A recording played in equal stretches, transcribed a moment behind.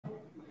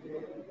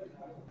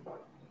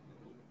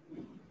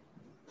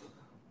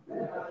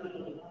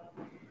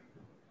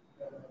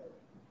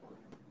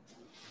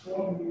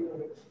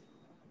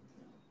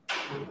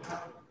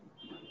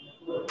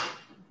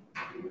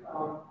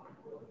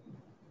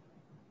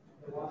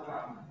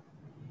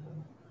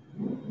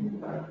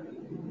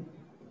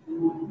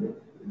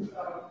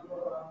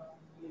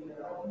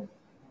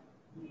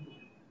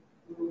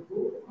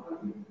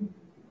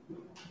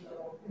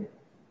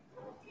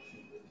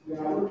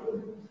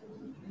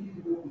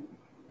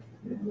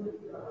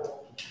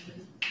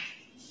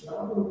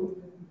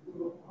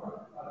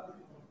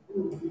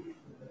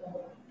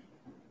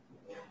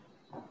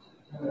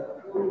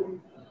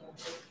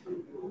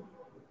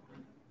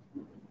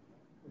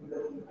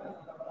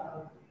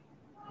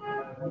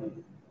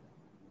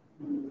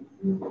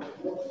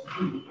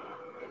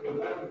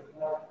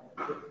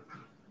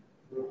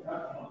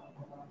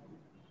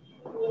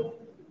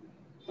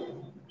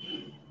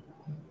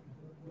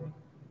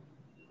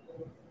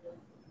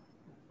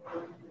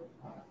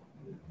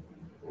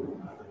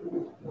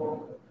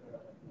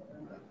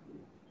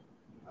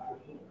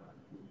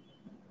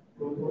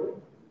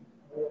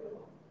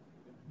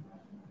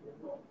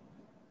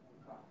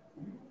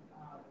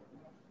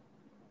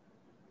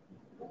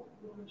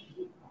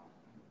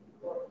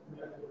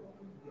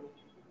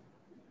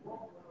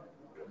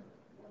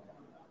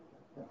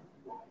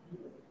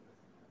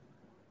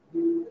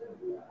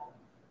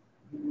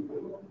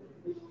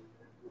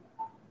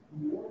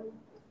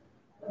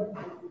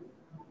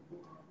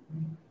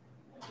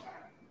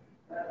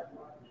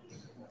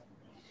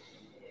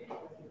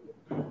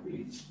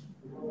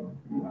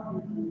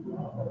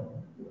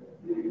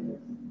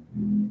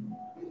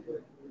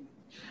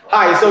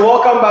Hi, so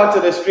welcome back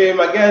to the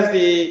stream. I guess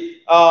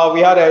we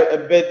had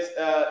a bit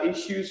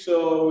issue,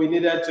 so we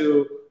needed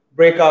to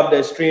break up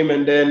the stream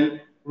and then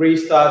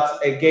restart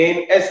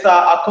again. Esther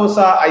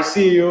Akosa, I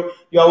see you.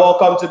 You are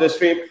welcome to the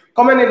stream.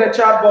 Comment in the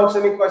chat box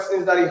any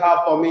questions that you have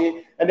for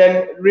me, and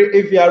then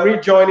if you are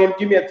rejoining,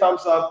 give me a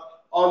thumbs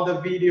up on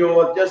the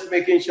video, just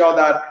making sure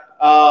that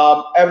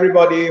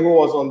everybody who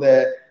was on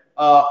the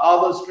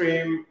other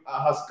stream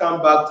has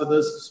come back to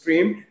this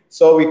stream,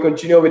 so we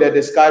continue with the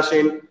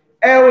discussion.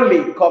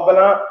 Early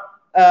Kobana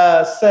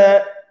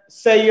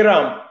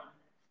Seiram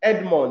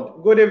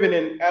Edmond. Good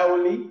evening,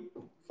 Early.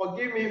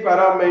 Forgive me if I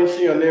don't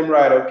mention your name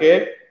right,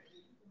 okay?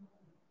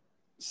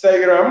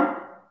 Seiram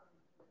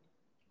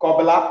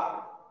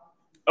Kobala.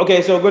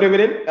 Okay, so good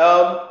evening.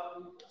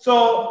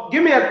 So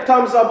give me a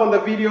thumbs up on the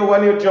video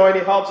when you join.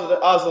 It helps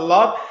us a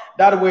lot.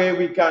 That way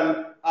we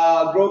can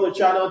grow the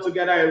channel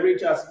together and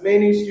reach as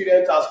many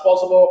students as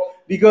possible,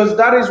 because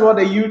that is what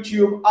the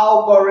YouTube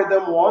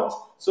algorithm wants.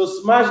 So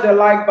smash the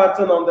like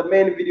button on the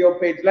main video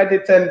page, let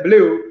it turn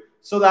blue,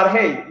 so that,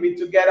 hey, we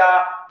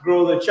together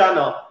grow the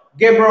channel.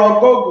 Gabriel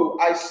Gogu,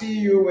 I see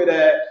you with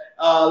a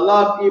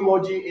love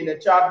emoji in the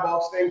chat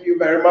box. Thank you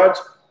very much.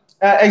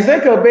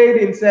 Ezekiel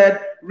Baden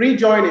said,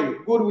 rejoining.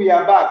 Good, we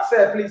are back.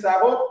 Sir, please, I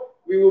hope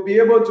we will be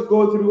able to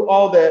go through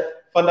all the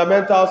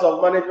fundamentals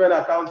of management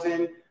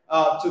accounting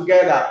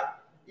together.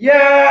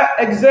 Yeah,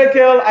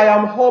 Ezekiel, I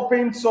am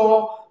hoping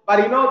so. But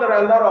you know, there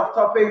are a lot of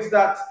topics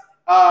that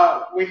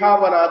we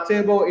have on our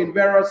table in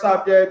various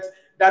subjects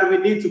that we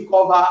need to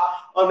cover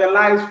on the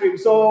live stream.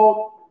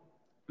 So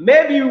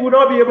maybe you would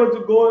not be able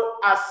to go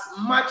as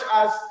much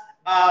as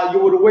you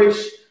would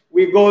wish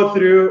we go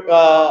through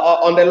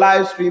on the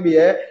live stream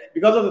here,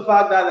 because of the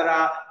fact that there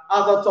are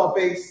other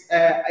topics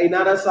in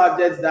other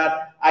subjects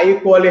that I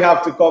equally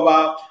have to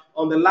cover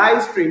on the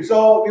live stream.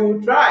 So we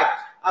will try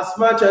as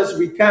much as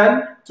we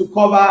can to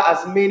cover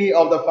as many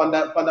of the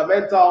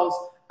fundamentals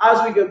as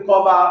we can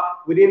cover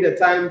within the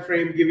time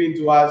frame given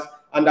to us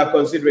under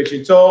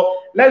consideration. So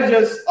let's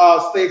just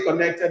stay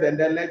connected, and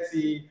then let's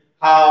see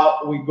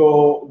how we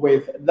go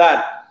with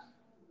that.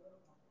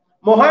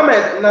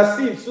 Mohammed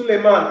Nasif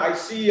Suleiman, I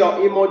see your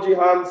emoji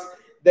hands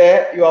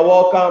there. You are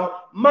welcome.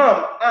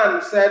 Ma'am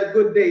Ann said,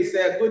 good day,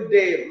 sir. Good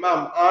day,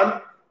 Ma'am Ann.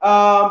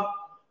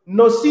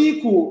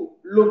 Nosiku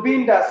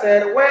Lubinda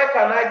said, where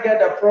can I get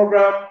a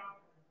program?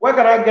 Where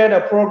can I get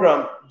a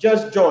program?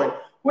 Just join.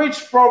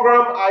 Which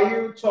program are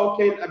you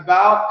talking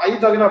about? Are you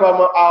talking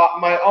about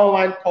my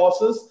online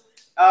courses?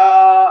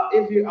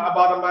 If you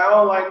about my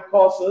online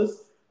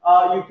courses,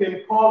 you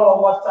can call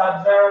or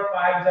WhatsApp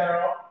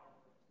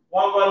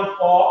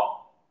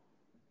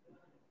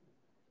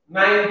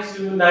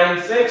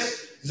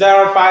 050-114-9296 050.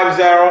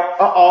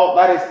 Uh-oh,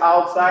 that is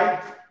outside.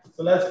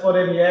 So let's put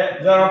it here.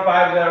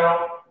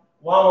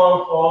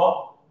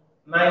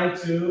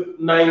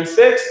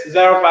 050-114-9296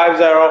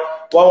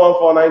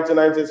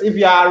 050-114-9296. If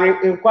you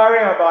are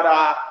inquiring about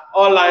our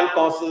online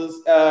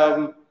courses,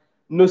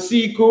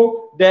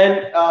 Nosiku,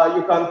 then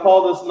you can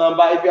call this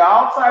number. If you're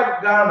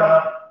outside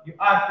Ghana, you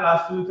add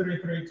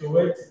 +233 to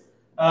it,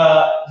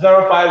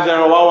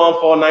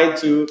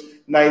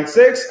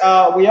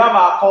 050-114-9296. We have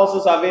our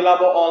courses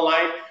available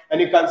online, and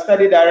you can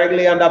study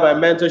directly under my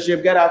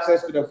mentorship, get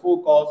access to the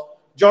full course,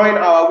 join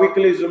our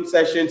weekly Zoom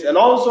sessions, and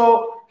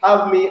also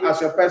have me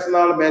as your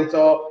personal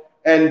mentor,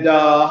 and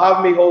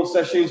have me hold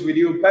sessions with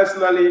you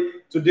personally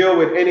to deal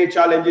with any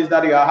challenges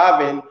that you are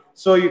having,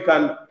 so you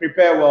can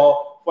prepare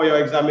well for your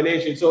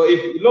examination. So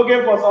if you're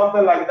looking for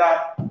something like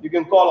that, you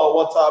can call or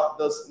WhatsApp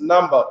this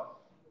number.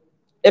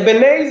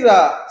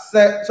 Ebenezer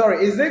said,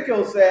 sorry,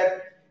 Ezekiel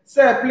said,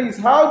 sir, please,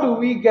 how do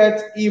we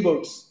get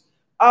ebooks?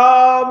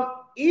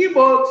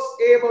 ebooks,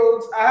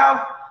 I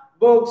have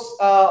books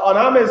on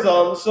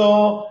Amazon.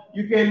 So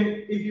you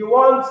can, if you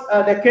want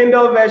the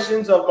Kindle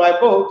versions of my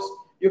books,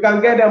 you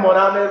can get them on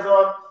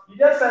Amazon. You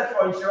just search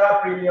for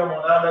Nhyira Premium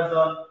on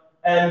Amazon,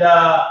 and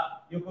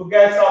you could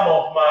get some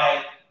of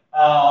my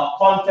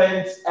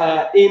content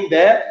in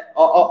there,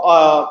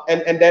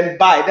 and then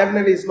buy.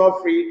 Definitely, it's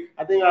not free.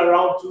 I think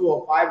around $2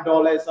 or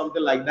 $5,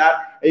 something like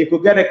that. And you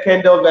could get a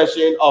Kindle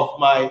version of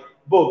my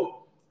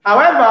book.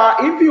 However,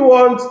 if you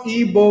want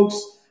ebooks,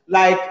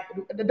 like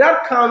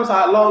that comes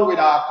along with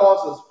our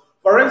courses.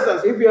 For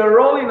instance, if you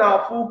enroll in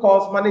our full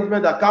course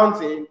management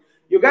accounting,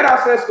 you get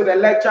access to the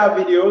lecture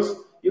videos.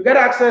 You get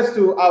access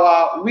to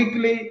our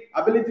weekly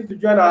ability to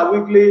join our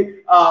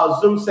weekly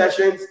Zoom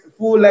sessions,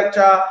 full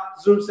lecture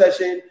Zoom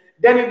session.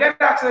 Then you get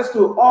access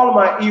to all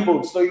my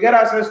ebooks. So you get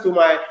access to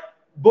my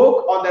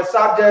book on the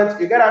subject,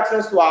 you get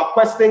access to our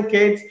question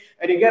kits,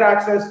 and you get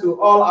access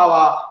to all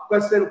our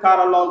question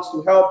catalogs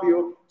to help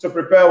you to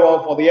prepare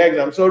well for the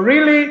exam. So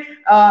really,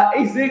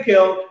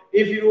 Ezekiel,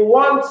 if you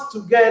want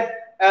to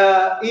get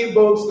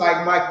ebooks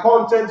like my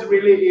content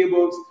really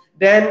ebooks,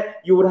 then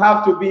you would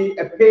have to be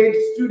a paid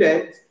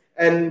student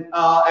and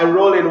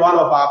enroll in one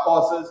of our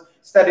courses,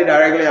 study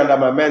directly under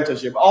my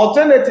mentorship.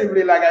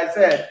 Alternatively, like I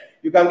said,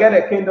 you can get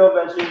a Kindle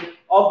version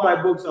of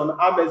my books on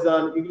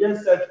Amazon. You can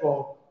just search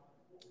for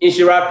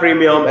Nhyira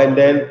Premium, and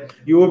then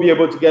you will be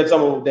able to get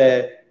some of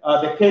the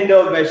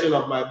Kindle version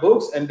of my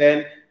books, and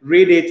then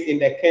read it in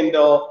the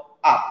Kindle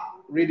app,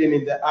 reading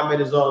in the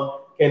Amazon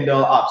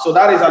Kindle app. So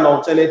that is an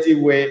alternative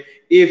way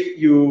if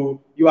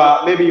you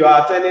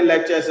are attending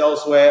lectures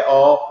elsewhere,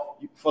 or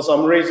for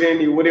some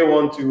reason you wouldn't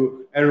want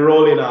to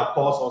enroll in our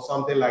course or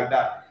something like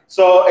that.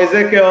 So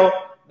Ezekiel,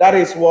 that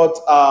is what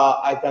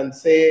I can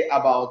say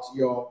about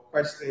your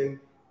question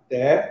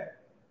there.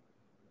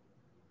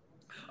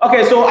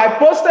 Okay, so I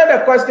posted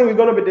a question we're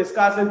going to be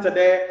discussing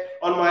today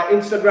on my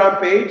Instagram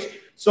page.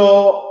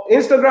 So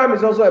Instagram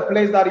is also a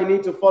place that you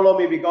need to follow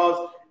me,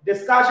 because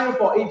discussion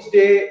for each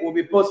day will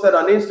be posted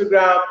on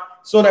Instagram.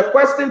 So the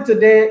question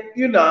today,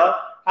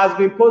 has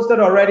been posted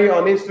already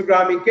on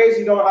Instagram. In case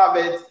you don't have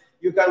it,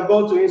 you can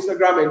go to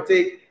Instagram and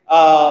take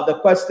the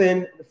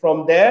question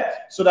from there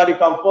so that you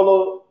can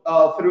follow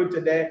through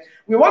today.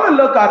 We want to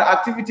look at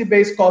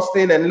activity-based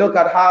costing and look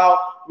at how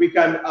we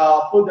can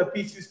put the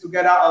pieces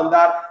together on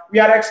that. We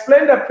had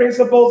explained the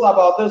principles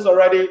about this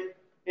already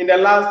in the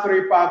last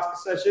 3-part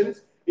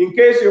sessions. In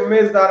case you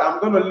missed that, I'm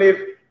going to leave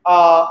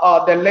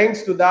the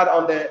links to that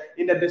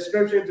in the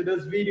description to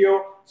this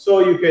video, so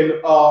you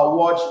can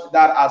watch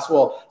that as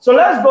well. So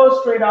let's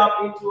go straight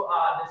up into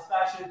our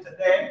discussion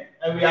today,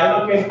 and we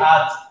are looking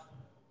at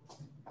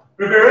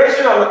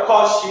preparation of the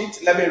cost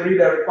sheet. Let me read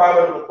the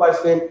requirement of the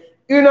question.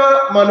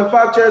 UNA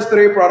manufactures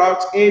 3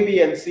 products, A,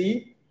 B, and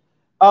C.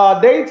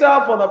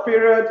 Data for the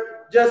period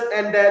just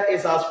ended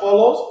is as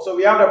follows. So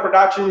we have the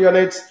production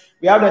units,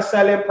 we have the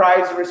selling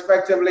price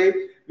respectively,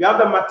 we have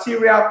the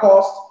material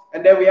cost,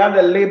 and then we have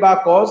the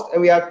labor cost,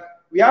 and we have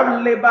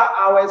labor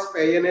hours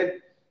per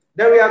unit.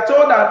 Then we are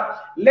told that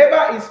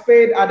labor is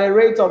paid at a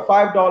rate of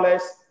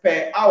 $5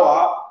 per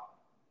hour,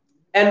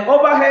 and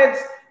overheads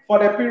for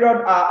the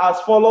period are as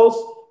follows.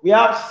 We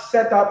have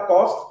setup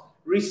cost,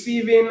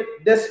 receiving,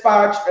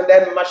 dispatch, and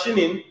then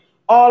machining,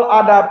 all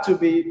add up to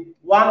be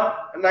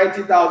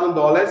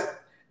 $190,000.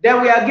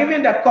 Then we are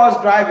given the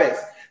cost drivers.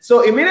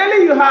 So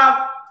immediately you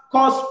have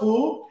cost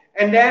pool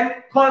and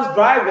then cost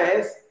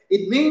drivers.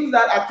 It means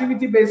that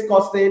activity-based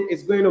costing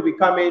is going to be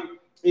coming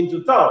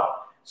into town.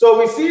 So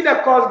we see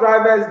the cost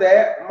drivers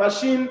there,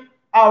 machine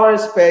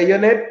hours per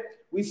unit.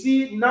 We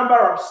see number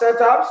of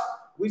setups.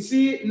 We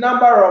see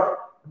number of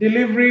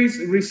deliveries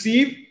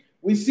received.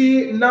 We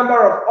see number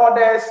of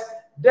orders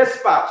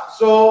dispatched.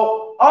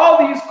 So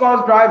all these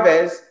cost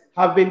drivers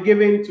have been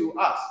given to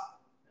us.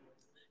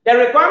 The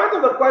requirement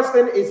of the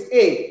question is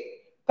A,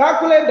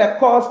 calculate the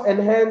cost and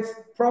hence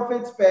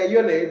profits per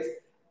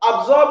unit,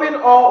 absorbing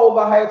all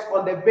overheads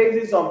on the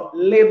basis of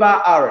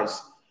labor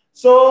hours.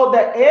 So the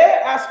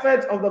A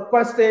aspect of the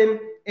question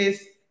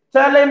is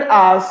telling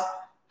us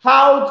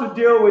how to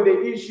deal with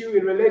the issue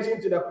in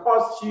relation to the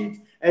cost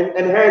sheet and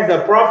hence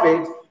the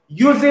profit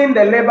using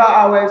the labor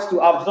hours to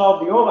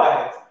absorb the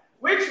overheads,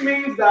 which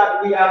means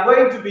that we are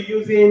going to be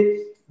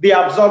using the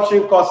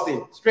absorption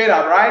costing straight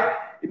up, right?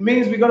 It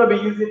means we're going to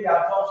be using the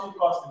absorption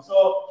costing.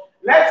 So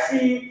let's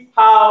see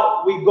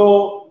how we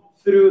go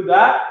through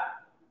that.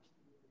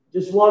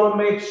 Just want to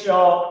make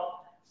sure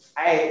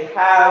I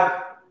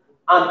have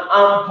an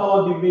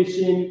ample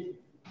division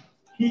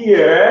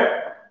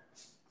here.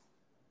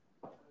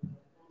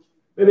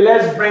 Maybe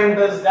let's bring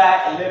this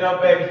guy a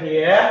little bit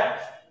here.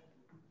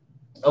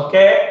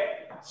 Okay.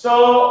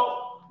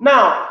 So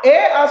now A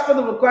aspect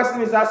of the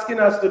question is asking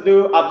us to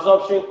do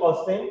absorption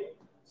costing.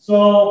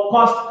 So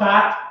cost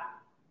cut.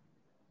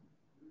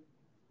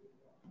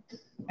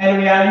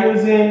 And we are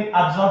using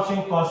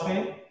absorption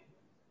costing.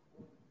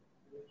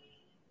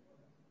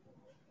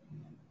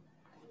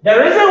 The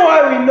reason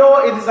why we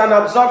know it is an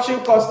absorption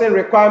costing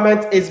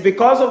requirement is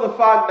because of the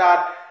fact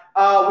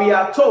that we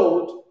are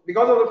told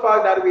because of the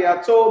fact that we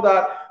are told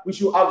that we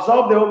should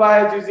absorb the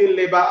overhead using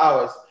labor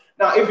hours.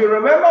 Now, if you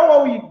remember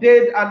what we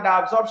did under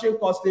absorption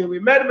costing, we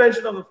made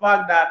mention of the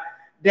fact that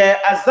the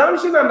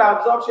assumption under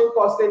absorption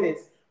costing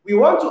is we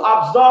want to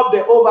absorb the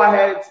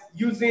overheads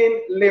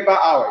using labor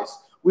hours.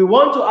 We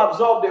want to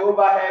absorb the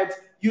overheads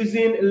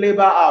using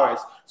labor hours.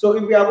 So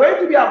if we are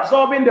going to be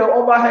absorbing the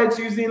overheads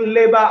using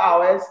labor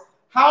hours,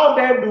 how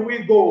then do we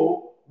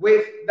go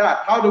with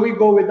that? How do we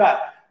go with that?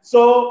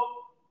 So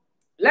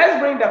let's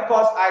bring the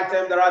cost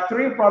item. There are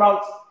 3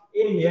 products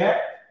in here.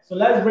 So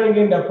let's bring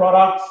in the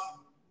products.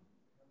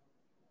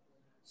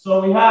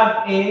 So we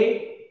have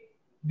A,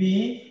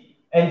 B,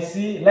 and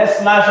C. Let's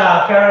slash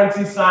our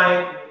currency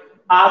sign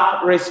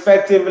up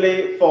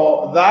respectively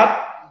for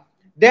that.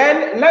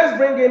 Then let's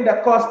bring in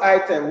the cost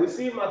item. We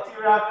see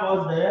material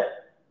cost there.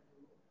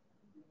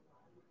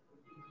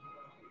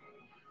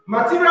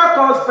 Material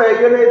cost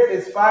per unit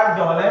is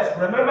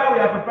 $5. Remember, we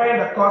are preparing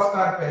the cost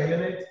card per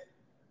unit.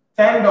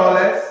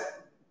 $10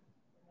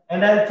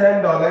 and then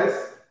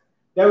 $10.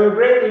 Then we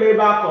bring labor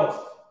cost.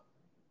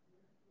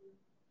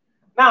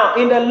 Now,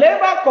 in the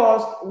labor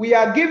cost, we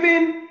are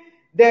giving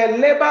the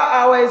labor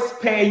hours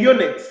per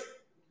unit.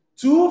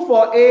 2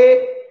 for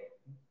A,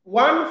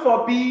 1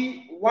 for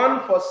B,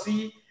 1 for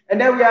C,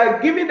 and then we are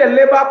giving the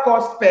labor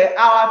cost per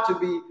hour to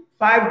be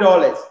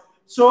 $5.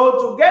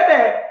 So to get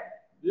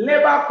the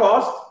labor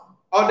cost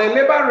or the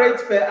labor rate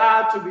per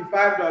hour to be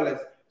 $5.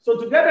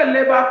 So to get the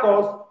labor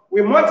cost,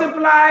 we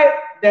multiply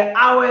the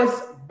hours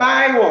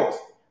by what?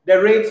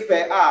 The rate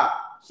per hour.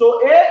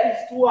 So A is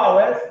 2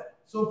 hours,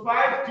 so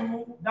 5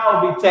 2,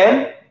 that will be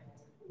 10.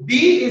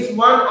 B is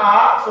 1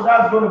 hour, so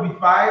that's going to be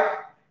 5.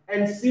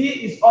 And C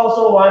is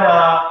also 1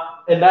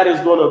 hour, and that is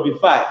going to be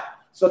 5.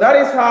 So that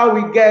is how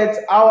we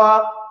get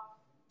our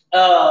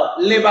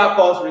labor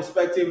cost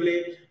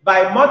respectively,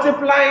 by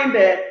multiplying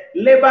the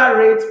labor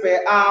rate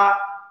per hour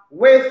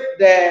with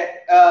the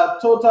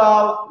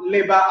total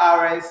labor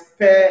hours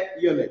per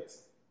unit.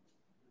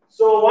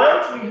 So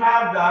once we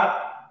have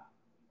that,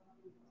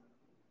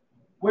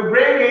 we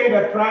bring in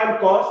the prime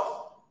cost,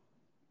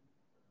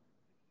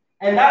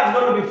 and that's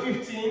going to be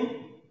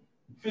 15,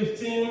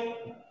 15,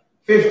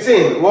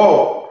 15.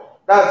 Whoa,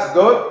 that's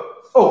good.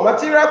 Oh,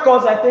 material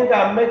cost, I think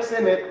I'm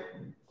mixing it.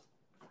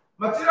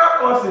 Material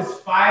cost is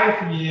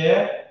 5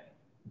 here.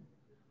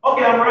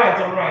 Okay, I'm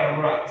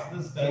right.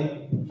 This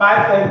thing,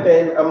 5,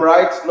 10, 10, I'm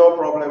right, no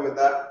problem with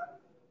that.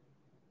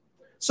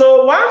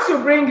 So once you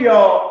bring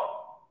your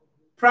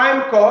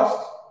prime cost,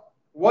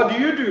 what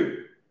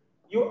do?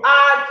 You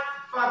add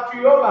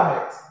factory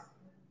overheads.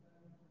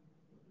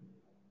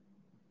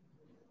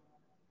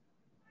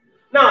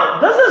 Now,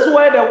 this is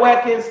where the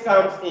workings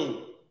comes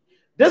in.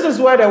 This is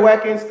where the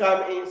workings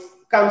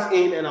comes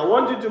in, and I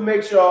want you to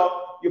make sure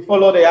you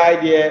follow the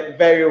idea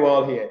very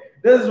well here.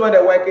 This is where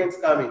the workings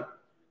come in.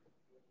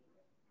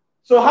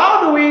 So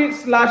how do we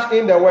slash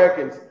in the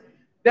workings?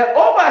 The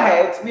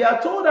overheads, we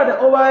are told that the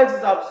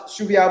overheads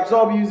should be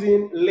absorbed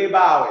using labor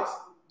hours.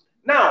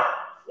 Now,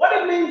 what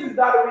it means is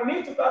that we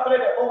need to calculate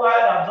the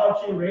overhead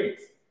absorption rate,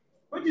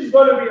 which is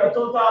going to be a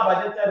total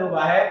budgeted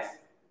overheads.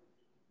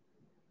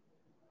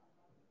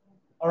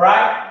 All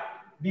right,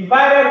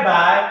 divided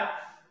by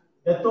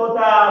the total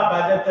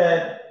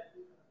budgeted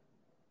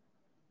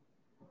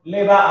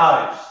labor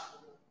hours.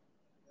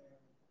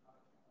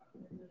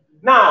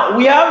 Now,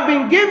 we have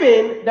been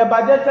given the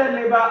budgeted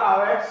labor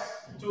hours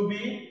to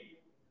be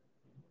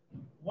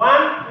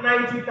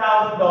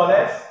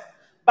 $190,000,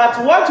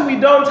 but what we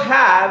don't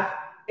have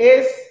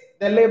is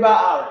the labor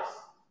hours,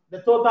 the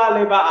total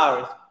labor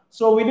hours.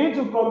 So we need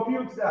to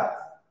compute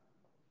that.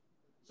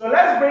 So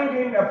let's bring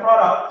in the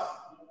products.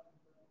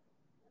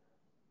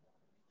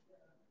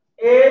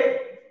 A,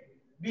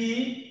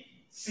 B,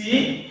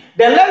 C.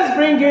 Then let's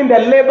bring in the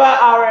labor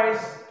hours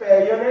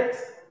per unit.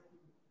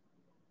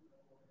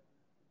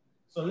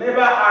 So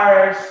labor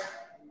hours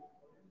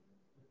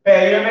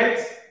per unit.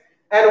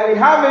 And we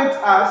have it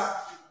as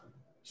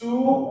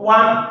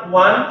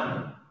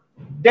 211.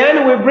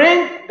 Then we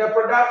bring the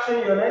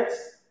production units.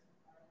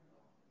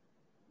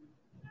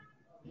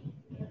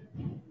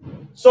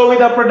 So with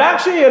the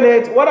production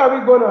unit, what are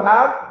we going to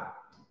have?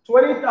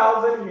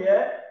 20,000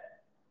 here.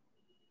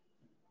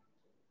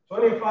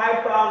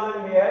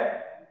 25,000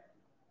 here,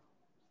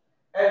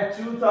 and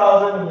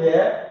 2,000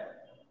 here.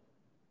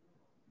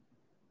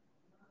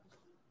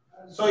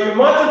 So you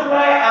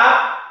multiply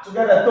up to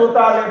get the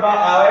total labor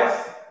hours.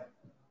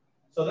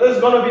 So this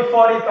is going to be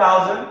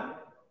 40,000.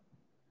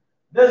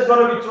 This is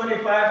going to be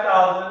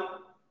 25,000,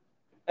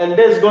 and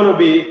this is going to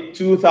be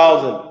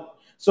 2,000.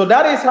 So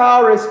that is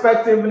how,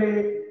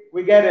 respectively,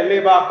 we get the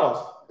labor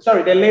cost.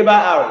 Sorry, the labor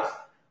hours.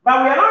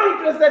 But we are not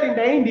interested in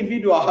the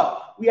individual.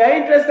 We are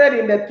interested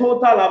in the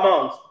total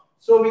amount.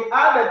 So we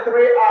add the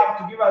 3 up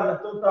to give us the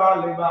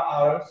total labor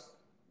hours.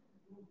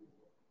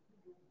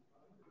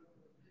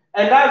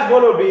 And that's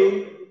going to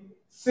be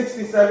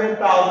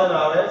 67,000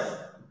 hours.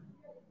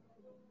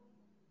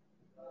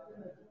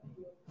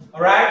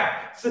 All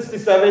right?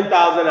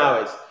 67,000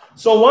 hours.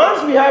 So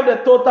once we have the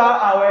total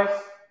hours,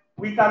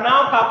 we can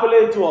now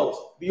calculate what?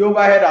 The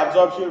overhead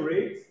absorption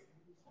rate.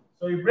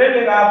 So we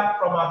bring it up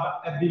from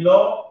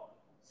below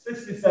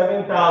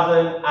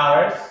 67,000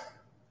 hours.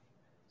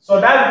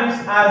 So that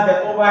gives us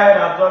the overhead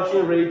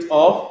absorption rate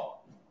of,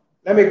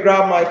 let me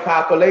grab my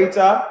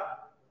calculator.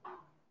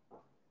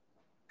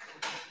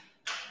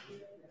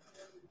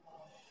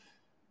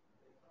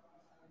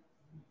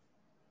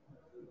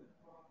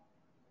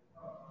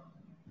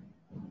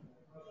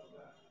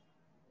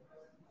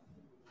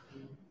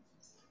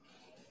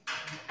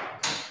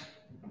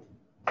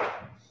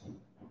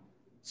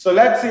 So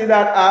let's see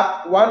that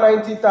up,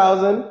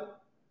 190,000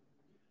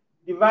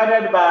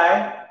 divided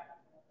by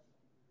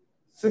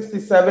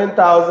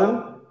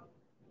 67,000.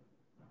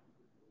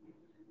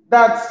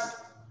 That's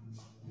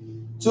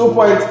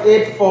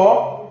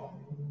 2.84.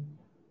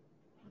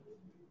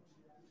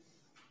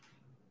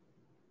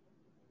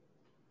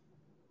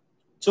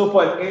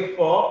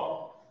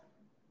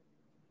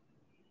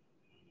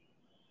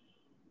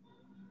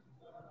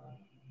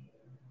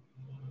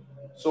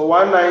 So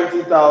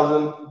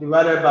 190,000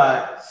 divided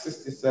by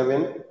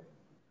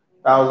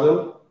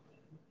 67,000.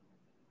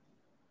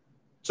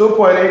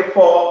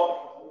 2.84.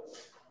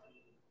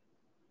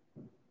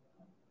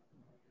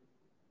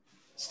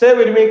 Stay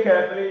with me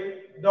carefully.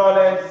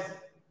 Dollars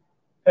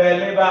per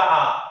labor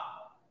hour.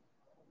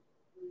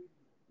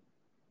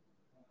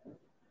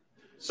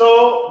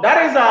 So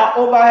that is our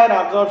overhead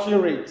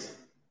absorption rate.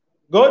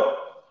 Good.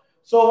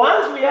 So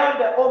once we have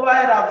the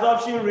overhead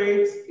absorption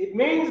rate, it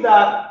means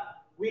that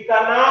we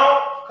can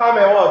now come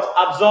and what?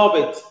 Absorb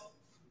it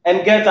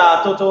and get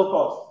our total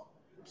cost.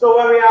 So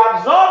when we are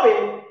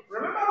absorbing,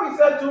 remember we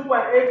said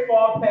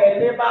 2.84 per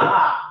labor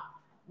hour.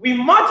 We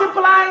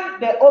multiply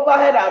the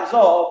overhead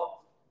absorbed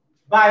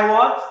by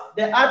what?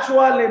 The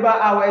actual labor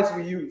hours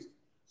we use.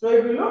 So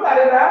if you look at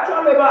it, the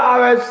actual labor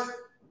hours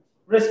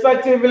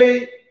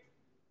respectively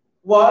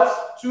was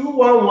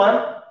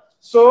 211.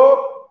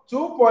 So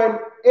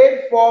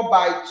 2.84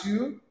 by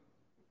 2.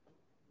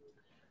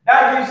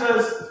 That gives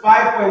us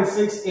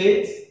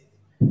 5.68.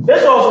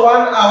 This was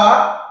 1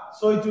 hour,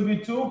 so it will be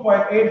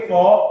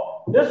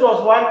 2.84. This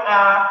was 1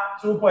 hour,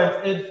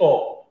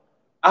 2.84.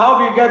 I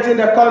hope you're getting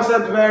the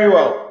concept very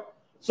well.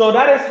 So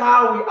that is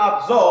how we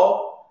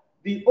absorb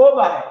the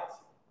overhead.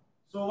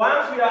 So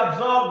once we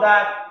absorb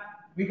that,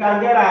 we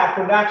can get our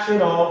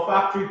production or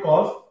factory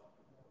cost.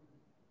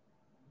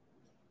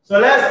 So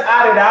let's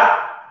add it up.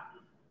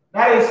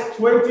 That is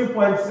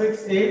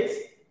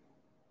 20.68,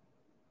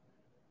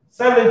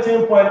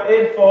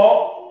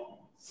 17.84,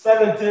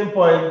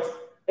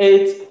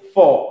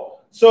 17.84.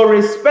 So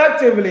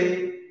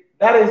respectively,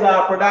 that is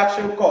our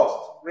production cost.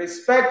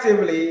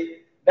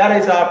 Respectively, that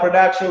is our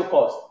production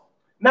cost.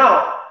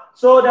 Now,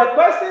 so the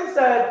question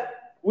said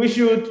we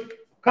should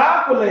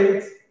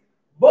calculate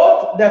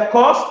both the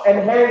cost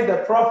and hence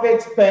the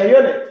profit per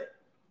unit.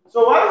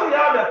 So once we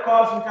have the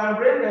cost, we can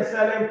bring the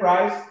selling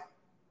price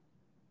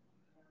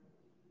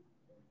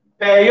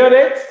per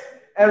unit,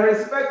 and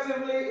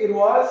respectively it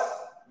was,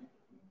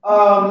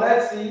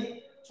 let's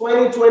see,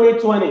 20, 20,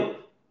 20.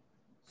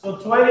 So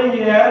 20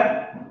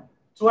 here,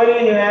 20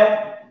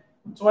 here,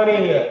 20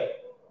 here.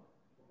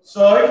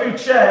 So if you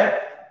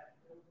check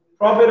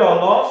profit or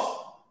loss,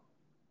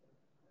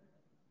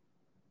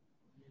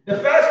 the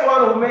first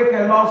one will make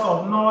a loss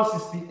of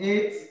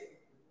 0.68.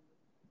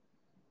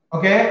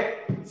 Okay.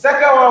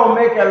 Second one will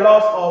make a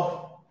loss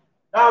of,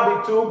 that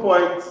will be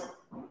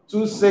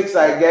 2.26,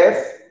 I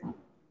guess.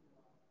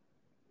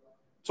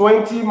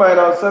 20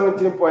 minus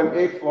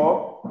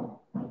 17.84.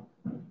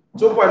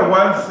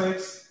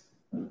 2.16.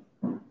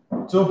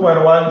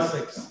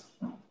 2.16.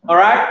 All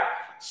right.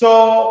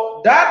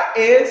 So that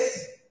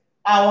is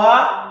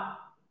our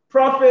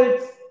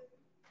profit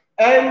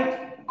and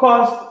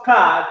cost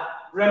card.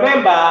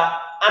 Remember,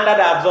 under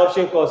the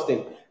absorption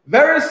costing.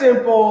 Very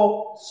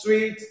simple,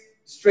 sweet,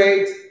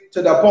 straight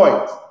to the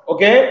point.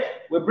 Okay?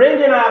 We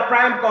bring in our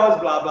prime cost,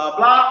 blah, blah,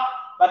 blah.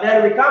 But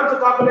then we come to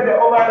calculate the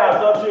overhead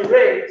absorption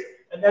rate,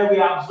 and then we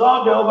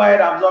absorb the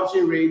overhead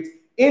absorption rate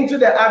into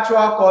the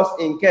actual cost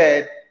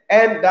incurred,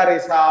 and that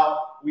is how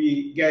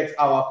we get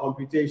our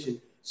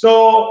computation.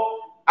 So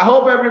I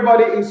hope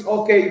everybody is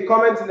okay.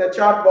 Comment in the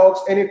chat box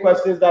any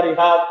questions that you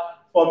have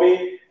for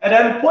me, and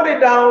then put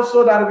it down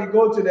so that we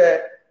go to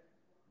the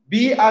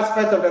B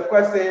aspect of the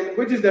question,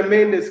 which is the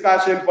main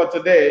discussion for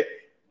today,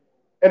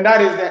 and that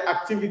is the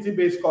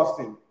activity-based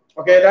costing.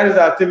 Okay, that is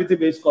the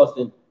activity-based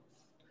costing.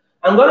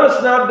 I'm going to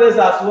snap this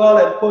as well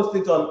and post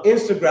it on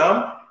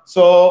Instagram.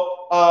 So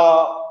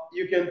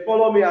you can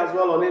follow me as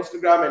well on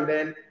Instagram, and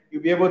then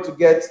you'll be able to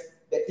get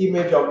the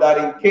image of that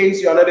in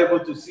case you're not able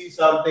to see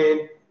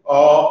something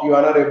or you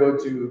are not able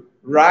to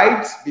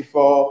write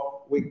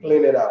before we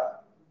clean it up.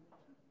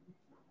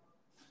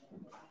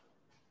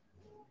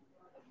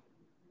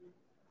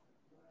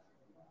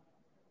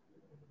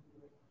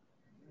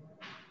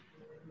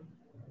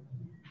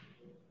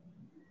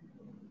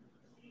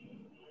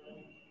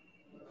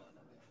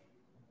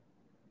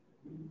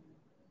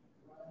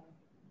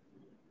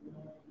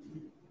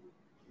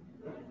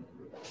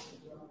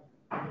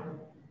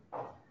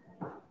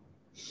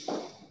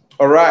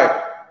 All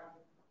right.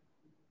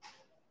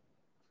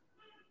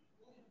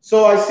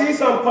 So I see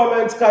some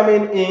comments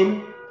coming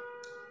in.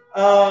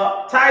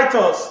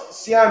 Titus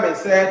CIMA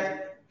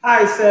said,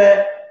 "Hi,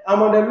 sir.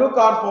 I'm on the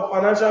lookout for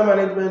financial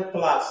management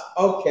class."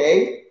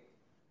 Okay.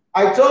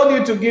 I told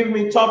you to give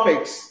me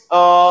topics.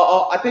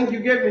 I think you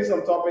gave me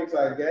some topics,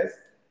 I guess.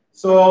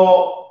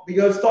 So,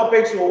 because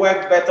topics will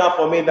work better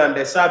for me than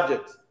the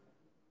subject.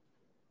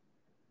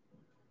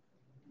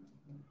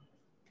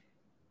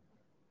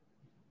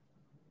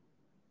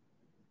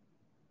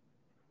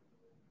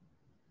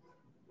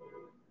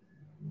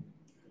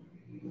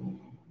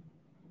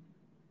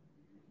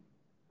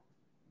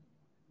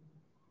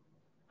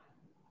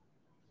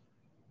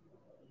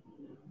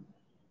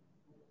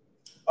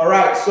 All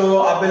right,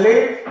 so I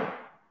believe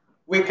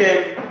we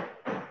can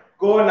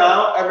go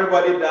now.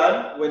 Everybody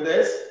done with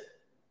this?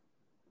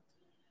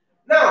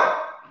 Now,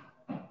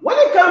 when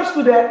it comes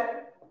to the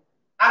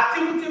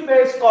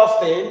activity-based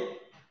costing,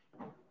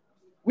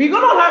 we're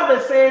going to have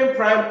the same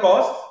prime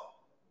cost,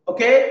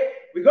 okay?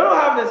 We're going to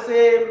have the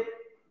same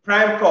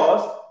prime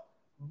cost,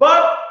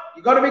 but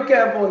you got to be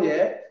careful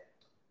here.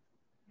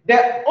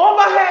 The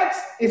overheads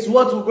is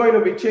what we're going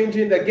to be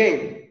changing the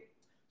game.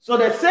 So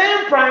the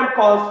same prime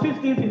cost,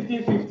 15,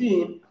 15,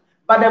 15,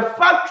 but the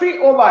factory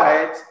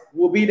overheads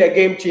will be the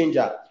game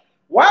changer.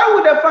 Why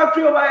would the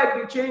factory overhead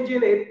be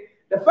changing it?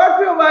 The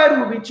factory overhead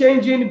will be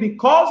changing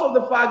because of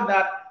the fact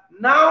that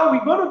now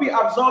we're going to be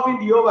absorbing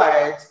the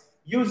overheads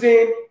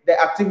using the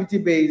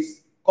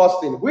activity-based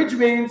costing, which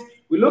means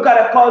we look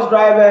at the cost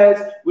drivers,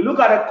 we look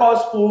at the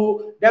cost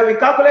pool, then we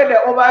calculate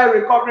the overhead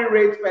recovery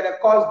rate per the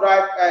cost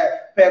drive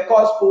per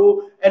cost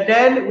pool, and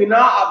then we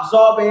now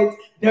absorb it,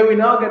 then we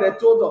now get a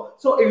total.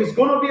 So it is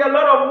going to be a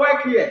lot of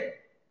work here.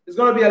 It's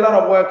going to be a lot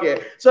of work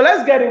here. So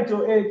let's get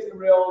into it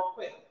real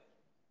quick.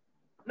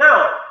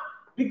 Now,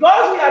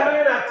 because we are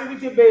doing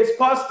activity-based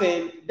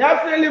costing,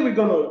 definitely we're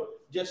going to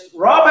just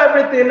rub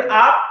everything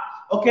up,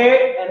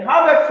 okay, and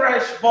have a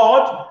fresh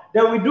board.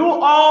 Then we do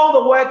all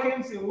the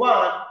workings in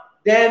one.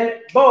 Then,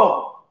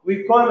 boom,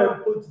 we come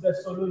and put the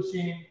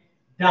solution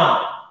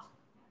down.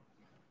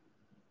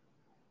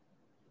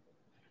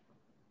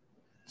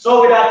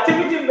 So with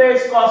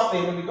activity-based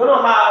costing, we're going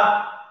to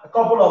have a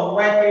couple of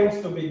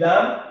workings to be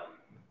done.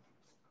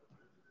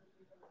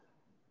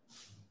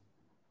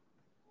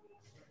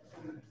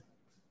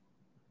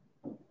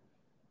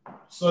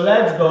 So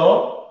let's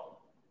go.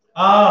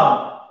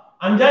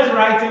 I'm just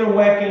writing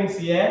workings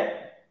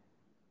here.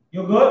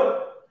 You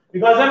good?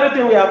 Because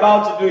everything we're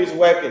about to do is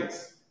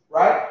workings.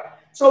 Right?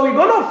 So we're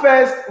going to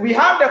first, we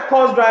have the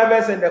cost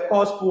drivers and the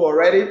cost pool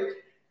already.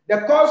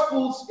 The cost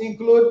pools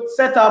include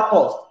setup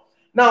cost.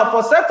 Now,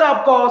 for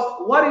setup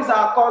cost, what is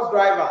our cost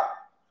driver?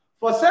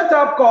 For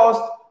setup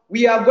cost,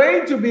 we are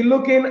going to be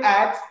looking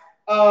at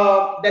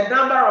the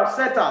number of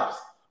setups.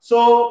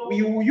 So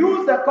we will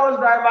use the cost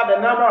driver,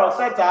 the number of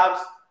setups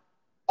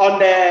on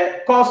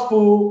the cost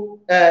pool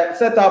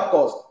setup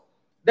cost.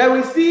 Then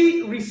we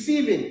see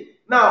receiving.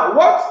 Now,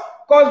 what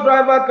cost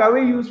driver can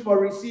we use for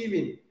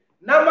receiving?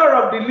 Number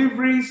of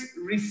deliveries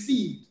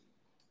received.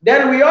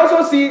 Then we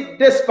also see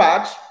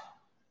dispatch.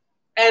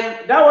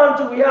 And that one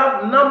too, we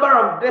have number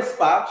of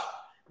dispatch.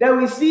 Then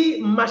we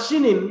see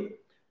machining.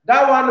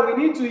 That one, we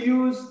need to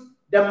use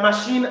the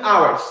machine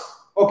hours.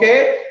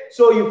 Okay?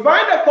 So you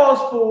find the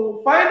cost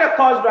pool, find the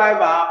cost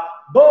driver,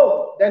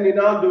 boom, then you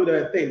now do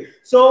the thing.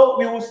 So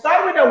we will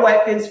start with the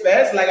workings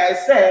first. Like I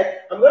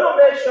said, I'm going to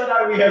make sure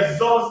that we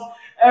exhaust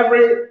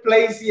every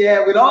place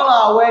here with all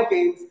our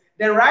workings.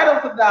 Then right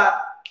after that,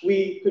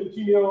 we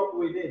continue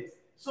with it.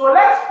 So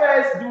let's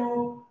first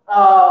do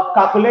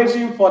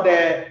calculation for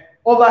the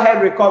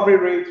overhead recovery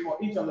rate for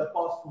each of the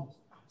cost pools.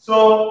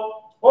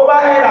 So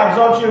overhead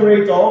absorption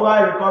rate or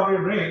overhead recovery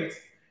rate,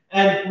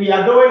 and we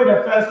are doing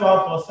the first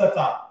one for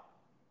setup.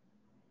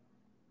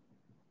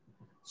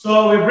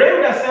 So we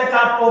bring the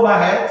setup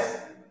overheads,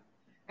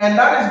 and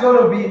that is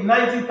going to be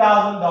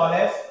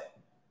 $90,000.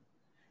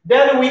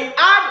 Then we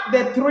add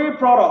the three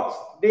products,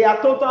 their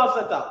total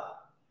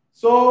setup.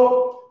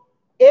 So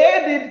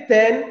A did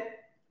 10,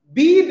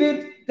 B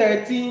did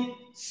 13,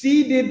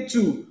 C did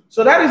 2.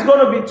 So that is going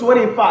to be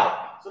 25.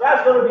 So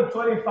that's going to be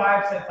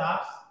 25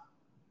 setups.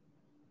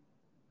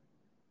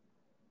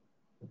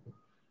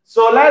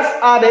 So let's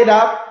add it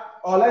up,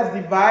 or let's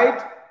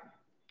divide.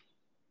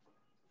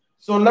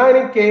 So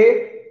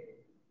 90K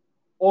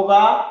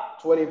over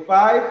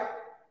 25.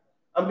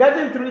 I'm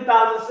getting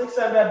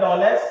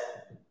 $3,600.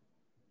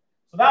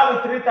 So that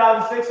will be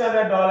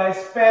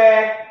 $3,600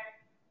 per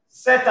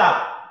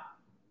setup.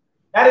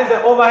 That is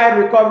the overhead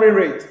recovery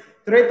rate,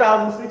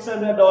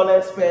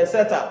 $3,600 per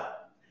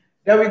setup.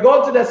 Then we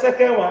go to the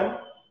second one,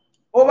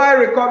 overhead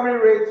recovery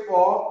rate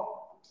for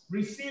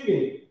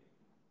receiving.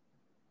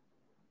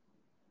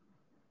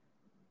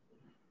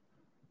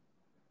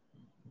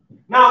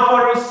 Now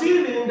for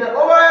receiving, the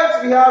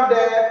overheads we have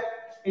there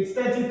is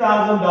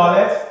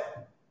 $30,000.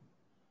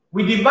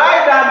 We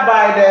divide that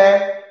by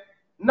the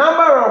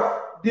number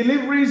of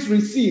deliveries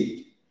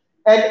received.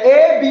 And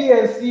A, B,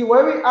 and C,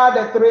 when we add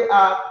the three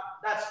up,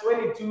 that's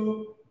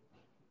 22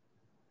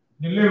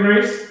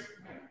 deliveries.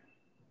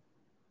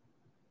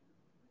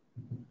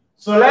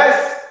 So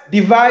let's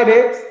divide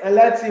it and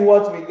let's see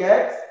what we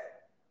get.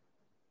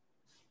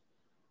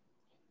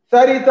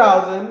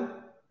 30,000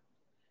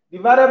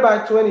 divided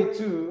by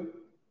 22,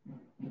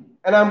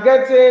 and I'm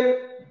getting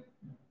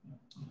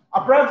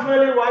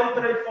approximately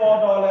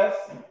 $134.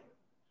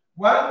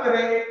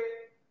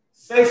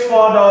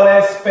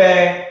 $1,364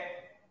 per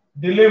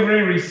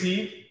delivery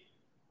received.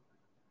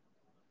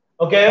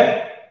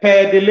 Okay,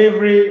 per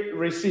delivery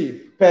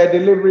received. Per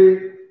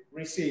delivery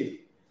received.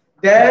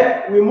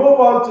 Then we move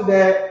on to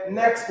the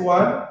next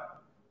one.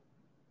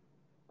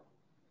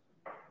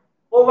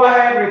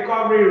 Overhead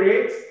recovery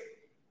rate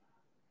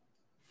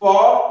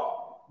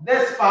for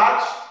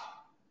dispatch.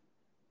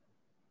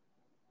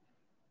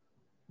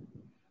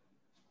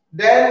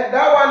 Then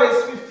that one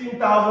is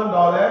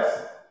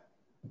 $15,000.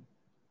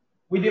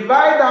 We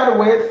divide that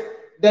with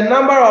the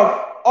number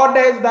of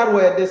orders that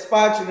were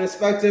dispatched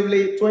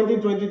respectively, 20,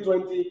 20,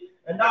 20,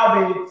 and that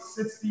will be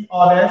 60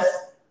 orders.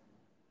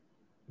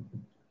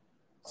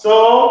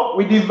 So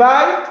we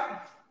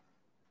divide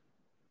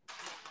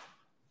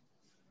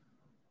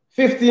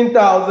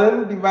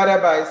 15,000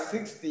 divided by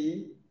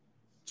 60,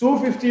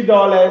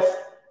 $250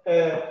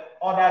 per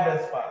order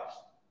dispatch.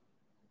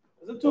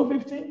 Is it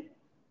 250?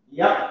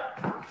 Yep.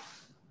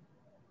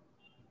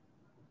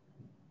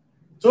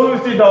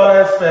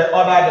 $250 per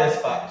order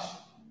dispatch.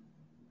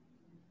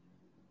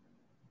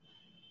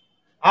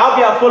 I hope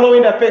you are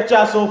following the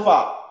picture so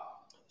far.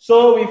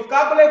 So we've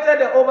calculated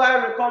the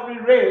overhead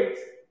recovery rate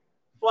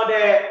for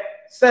the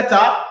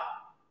setup,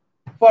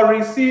 for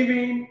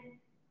receiving,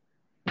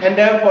 and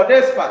then for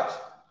dispatch.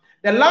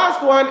 The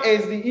last one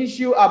is the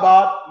issue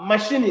about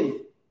machining.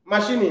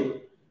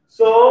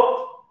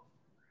 So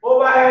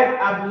overhead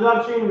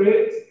absorption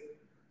rate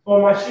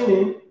for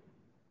machining.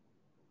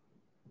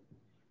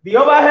 The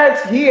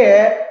overheads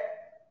here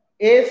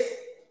is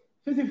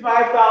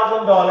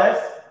 $55,000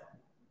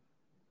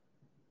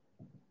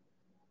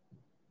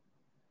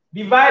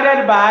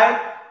 divided by,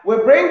 we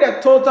bring the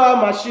total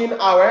machine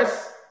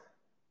hours,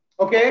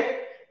 okay?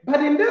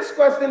 But in this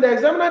question, the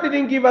examiner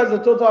didn't give us the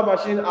total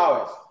machine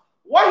hours.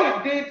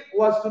 What he did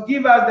was to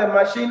give us the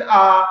machine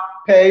hour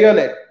per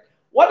unit.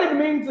 What it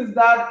means is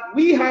that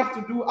we have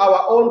to do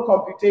our own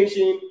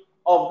computation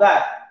of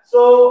that.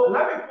 So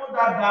let me put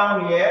that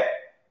down here.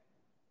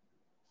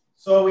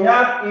 So we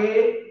have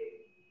A,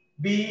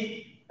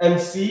 B, and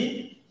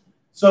C.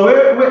 So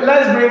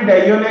let's bring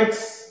the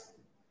units,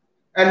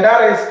 and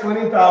that is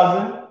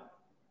 20,000,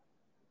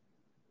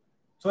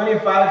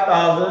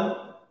 25,000,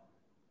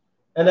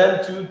 and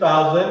then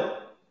 2,000.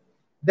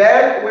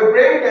 Then we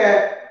bring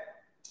the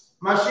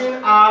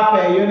machine hour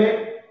per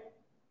unit.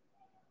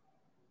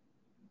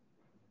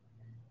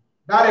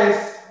 That is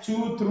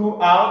 2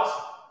 throughout.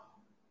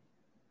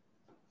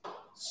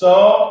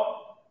 So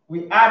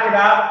we add it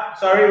up,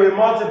 we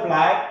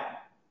multiply.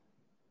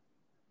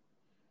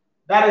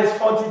 That is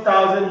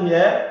 40,000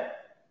 here,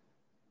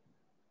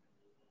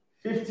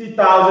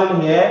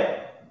 50,000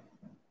 here,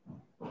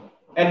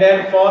 and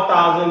then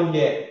 4,000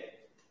 here.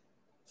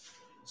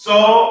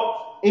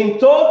 So in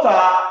total,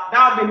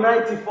 that would be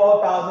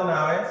 94,000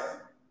 hours.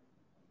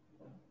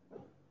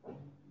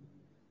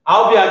 I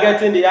hope you are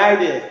getting the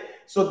idea.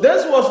 So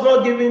this was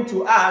not given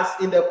to us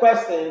in the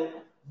question,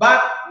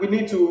 but we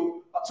need to,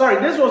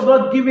 this was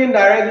not given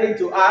directly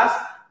to us,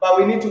 but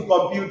we need to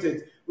compute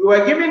it. We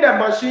were given the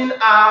machine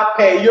hour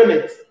per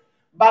unit.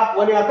 But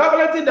when you are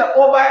calculating the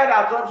overhead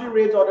absorption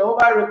rate or the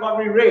overhead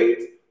recovery rate,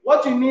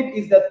 what you need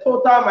is the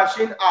total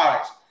machine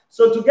hours.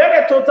 So to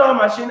get the total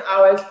machine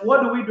hours,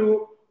 what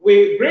do?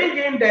 We bring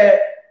in the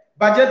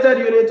budgeted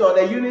unit or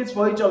the units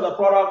for each of the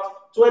products,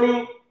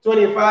 20,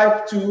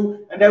 25,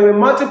 2, and then we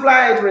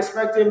multiply it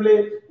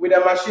respectively with the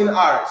machine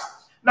hours.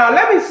 Now,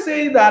 let me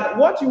say that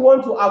what you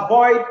want to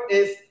avoid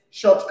is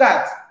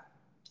shortcut,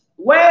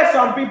 where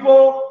some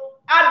people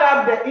add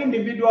up the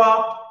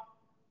individual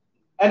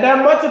and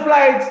then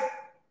multiply it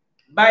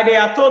by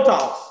their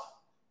totals.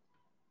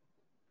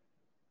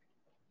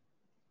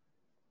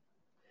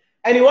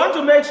 And you want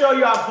to make sure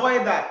you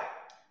avoid that.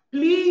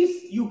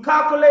 Please, you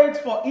calculate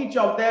for each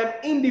of them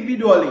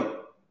individually.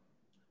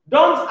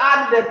 Don't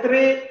add the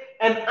 3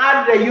 and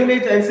add the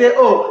unit and say,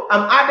 oh,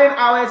 I'm adding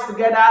hours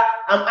together,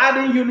 I'm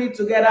adding units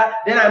together,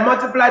 then I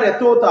multiply the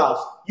totals.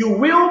 You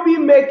will be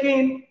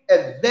making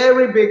a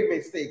very big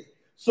mistake.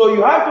 So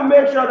you have to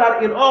make sure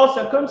that in all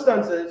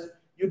circumstances,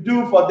 you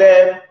do for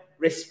them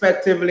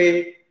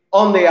respectively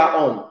on their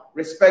own.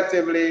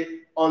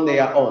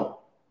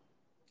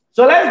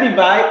 So let's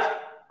divide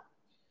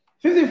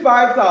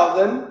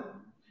 55,000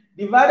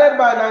 divided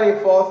by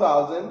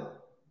 94,000,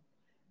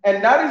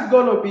 and that is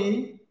going to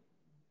be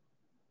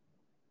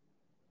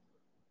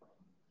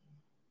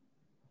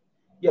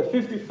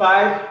 55.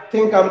 I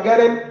think I'm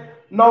getting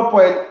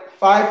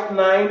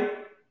 0.59.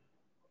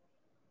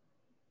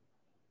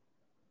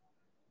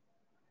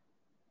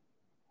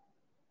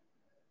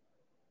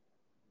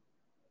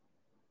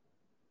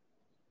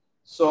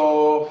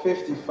 So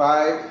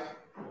 55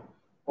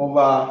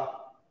 over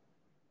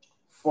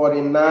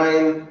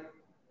 49.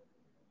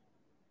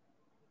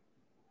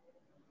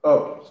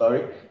 Oh,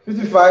 sorry.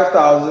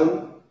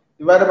 55,000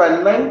 divided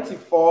by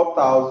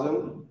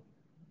 94,000.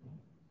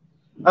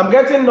 I'm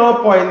getting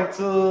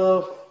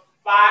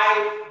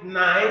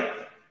 0.59.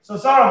 So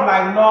sort of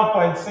like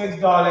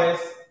 $0.6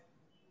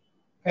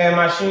 per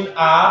machine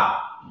hour.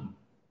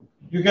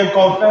 You can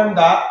confirm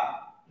that.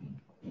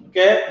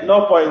 Okay,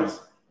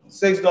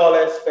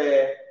 $0.6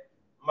 per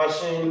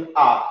machine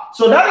hour.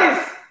 So that is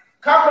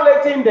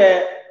calculating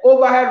the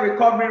overhead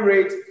recovery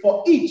rate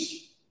for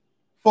each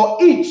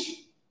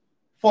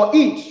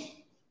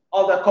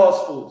of the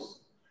course pools.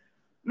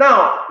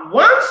 Now,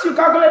 once you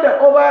calculate the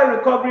overhead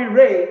recovery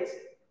rate,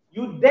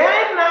 you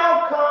then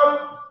now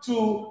come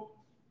to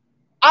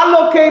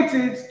allocate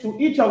it to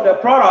each of the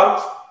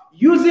products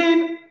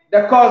using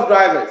the cost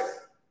drivers.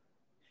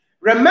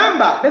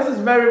 Remember, this is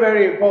very,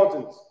 very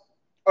important.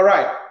 All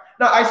right.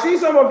 Now, I see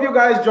some of you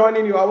guys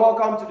joining. You are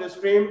welcome to the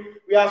stream.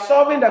 We are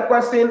solving the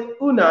question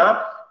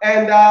Una,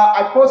 and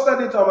I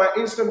posted it on my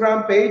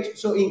Instagram page.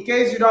 So in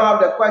case you don't have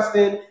the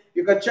question,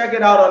 you can check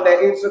it out on my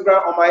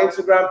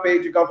Instagram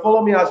page. You can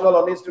follow me as well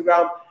on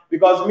Instagram,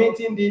 because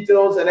meeting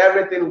details and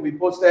everything will be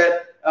posted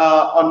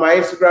on my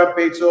Instagram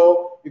page.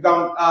 So you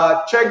can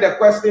check the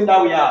question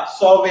that we are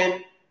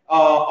solving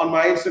on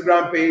my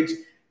Instagram page.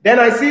 Then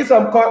I see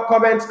some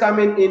comments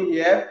coming in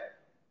here.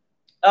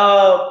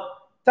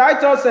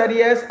 Titus said,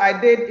 yes, I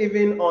did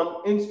even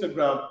on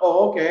Instagram.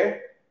 Oh,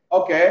 okay.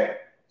 Okay.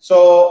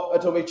 So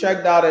it will be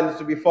checked out and it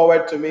will be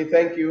forwarded to me.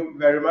 Thank you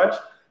very much.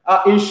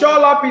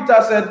 Inshallah,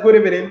 Peter said, good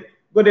evening.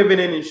 Good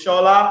evening,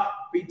 Inshallah.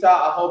 Peter,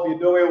 I hope you're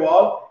doing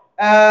well.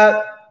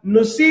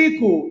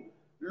 Nusiku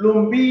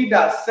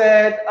Lumbida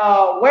said,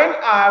 when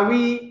are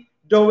we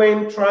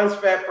doing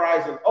transfer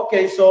pricing?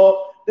 Okay,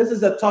 so this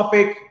is a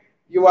topic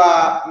you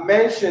are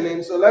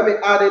mentioning. So let me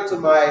add it to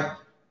my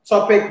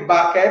topic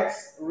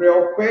buckets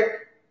real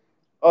quick.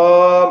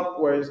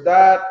 Where is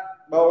that?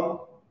 Boom.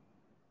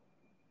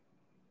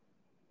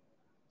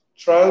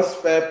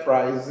 Transfer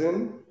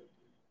pricing. I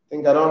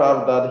think I don't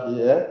have that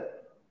here.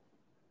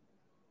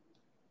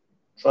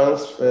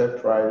 Transfer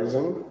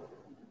pricing.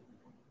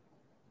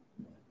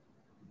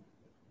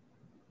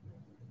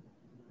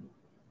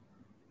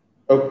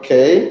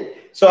 Okay,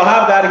 so I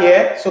have that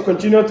here. So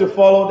continue to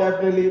follow.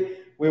 Definitely,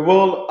 we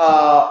will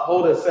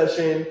hold a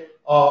session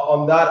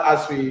on that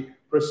as we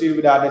proceed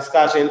with our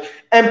discussion.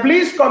 And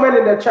please comment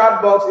in the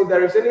chat box if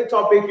there is any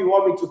topic you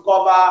want me to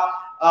cover.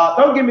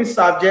 Don't give me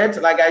subjects,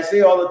 like I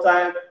say all the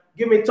time.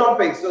 Give me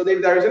topics. So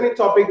if there is any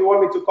topic you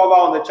want me to cover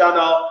on the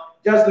channel,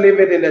 just leave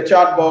it in the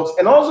chat box.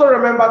 And also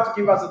remember to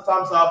give us a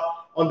thumbs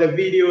up on the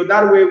video.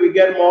 That way we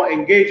get more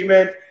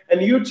engagement, and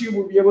YouTube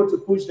will be able to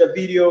push the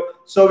video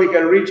so we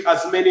can reach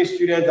as many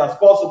students as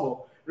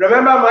possible.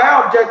 Remember,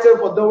 my objective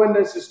for doing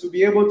this is to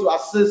be able to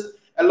assist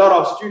a lot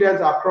of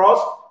students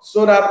across,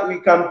 so that we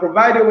can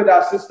provide you with the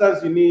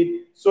assistance you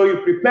need, so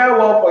you prepare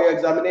well for your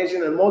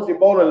examination, and most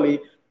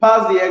importantly,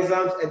 pass the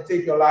exams and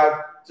take your life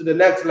to the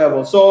next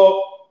level.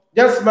 So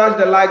just smash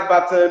the like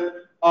button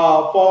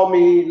for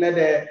me. Let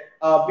the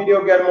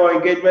video get more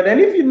engagement.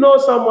 And if you know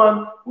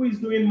someone who is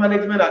doing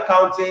management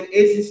accounting,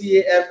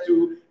 ACCA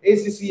F2,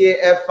 ACCA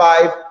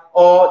F5,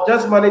 or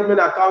just management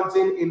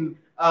accounting in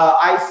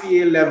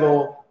ICA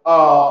level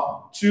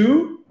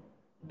 2,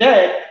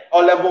 then,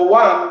 or level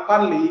 1,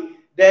 partly,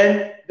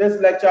 then this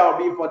lecture will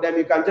be for them.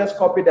 You can just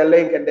copy the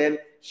link and then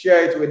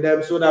share it with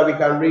them so that we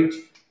can reach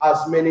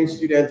as many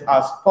students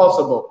as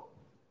possible.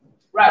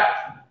 Right.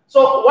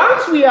 So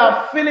once we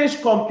have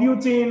finished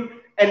computing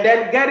and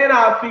then getting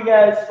our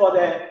figures for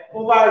the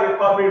overhead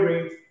recovery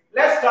rate,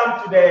 let's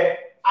come to the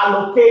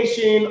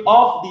allocation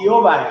of the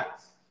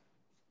overheads.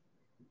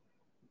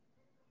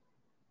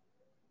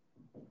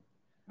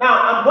 Now,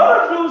 I'm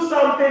going to do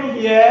something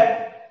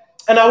here,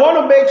 and I want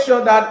to make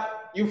sure that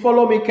you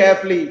follow me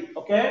carefully,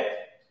 okay?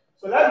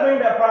 So let's bring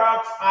the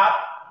products up.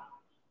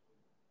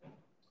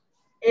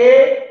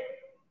 A,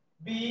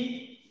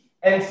 B,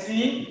 and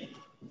C,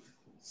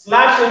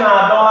 slashing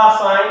our dollar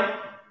sign.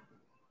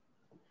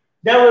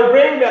 Then we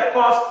bring the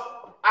cost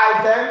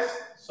items.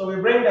 So we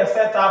bring the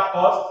setup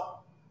cost.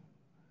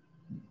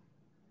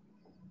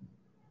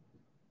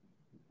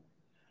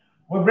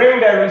 We bring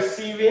the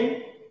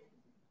receiving.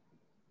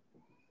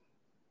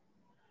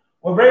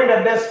 We bring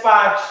the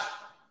dispatch.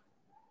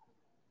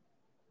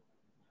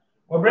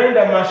 We bring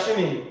the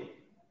machining.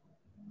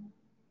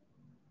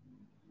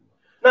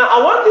 Now, I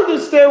want you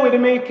to stay with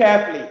me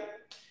carefully.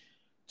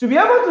 To be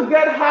able to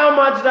get how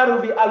much that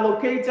will be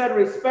allocated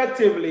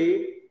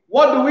respectively,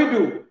 what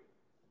do?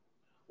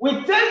 We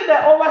take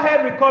the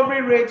overhead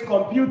recovery rate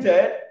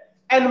computed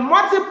and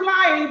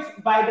multiply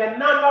it by the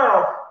number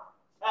of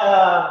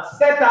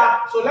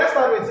setup. So let's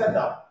start with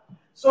setup.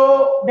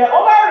 So the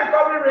overhead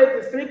recovery rate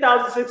is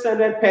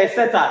 3,600 per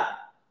setup.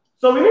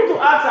 So we need to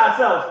ask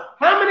ourselves,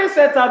 how many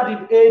setup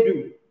did A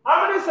do?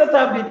 How many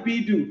setup did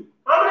B do?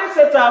 How many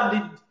setup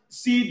did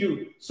C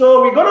do?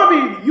 So we're going to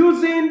be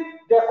using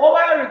the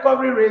overhead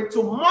recovery rate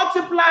to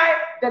multiply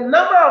the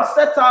number of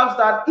setups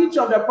that each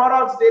of the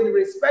products did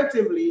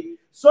respectively,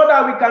 so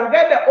that we can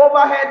get the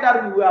overhead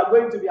that we are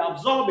going to be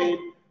absorbing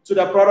to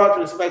the product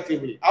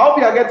respectively. I hope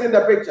you are getting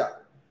the picture.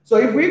 So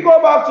if we go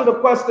back to the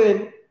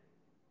question,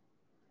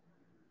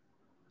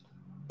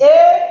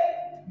 A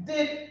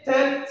did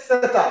 10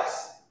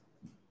 setups.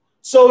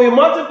 So we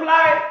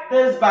multiply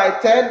this by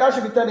 10, that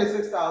should be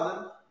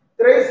 36,000.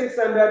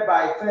 3,600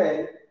 by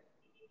 10.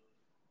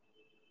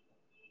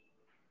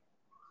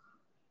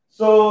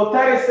 So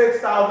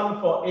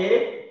 36,000 for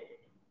A.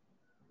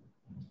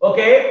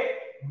 Okay.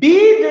 B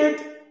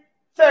did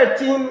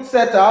 13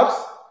 setups.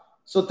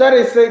 So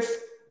 36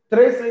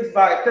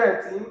 by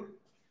 13.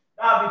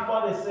 That'll be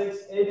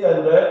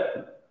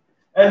 46,800.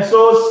 And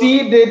so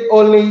C did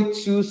only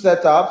 2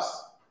 setups.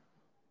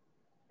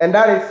 And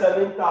that is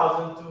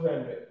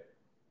 7,200.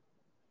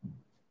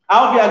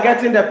 I hope you are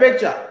getting the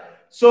picture.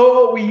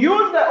 So we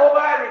use the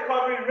overhead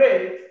recovery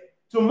rate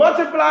to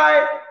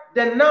multiply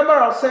the number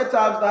of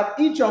setups that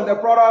each of the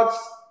products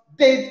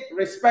did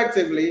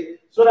respectively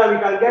so that we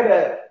can get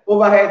the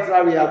overheads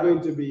that we are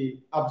going to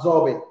be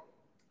absorbing.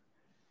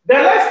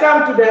 Then let's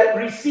come to the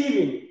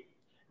receiving.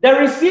 The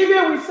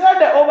receiving, we said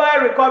the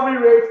overhead recovery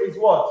rate is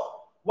what?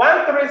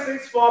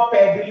 1,364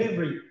 per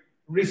delivery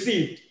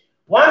received.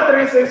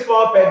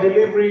 1,364 per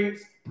delivery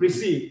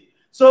received.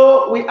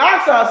 So we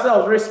ask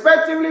ourselves,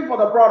 respectively for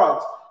the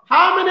products,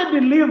 how many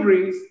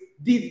deliveries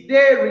did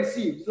they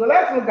receive? So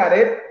let's look at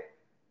it.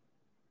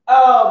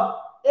 A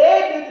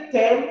did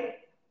 10,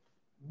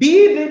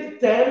 B did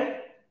 10,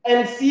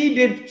 and C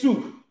did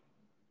 2.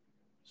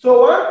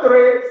 So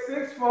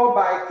 1,364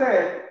 by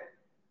 10,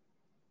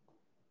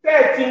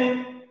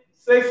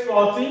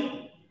 13,640.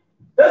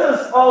 This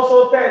is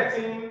also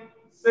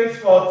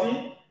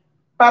 13,640,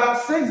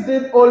 but 6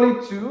 did only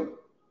 2.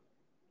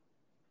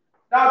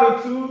 That will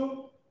be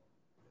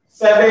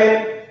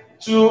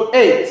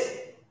 2,728.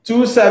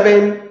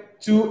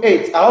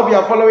 2,728. I hope you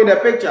are following the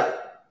picture.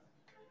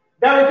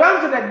 Then we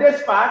come to the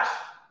dispatch,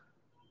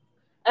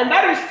 and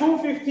that is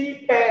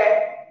 250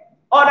 per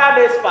order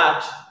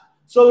dispatch.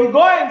 So we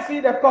go and see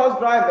the cost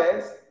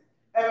drivers,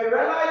 and we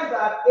realize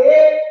that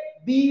A,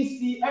 B,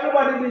 C,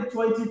 everybody did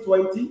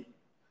 2020.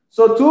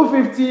 So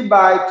 250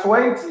 by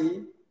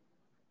 20,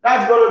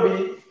 that's going to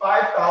be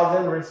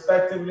 5,000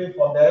 respectively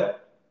for them.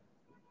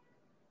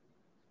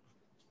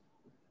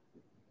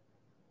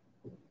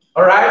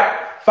 All right,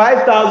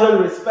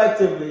 5,000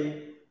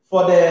 respectively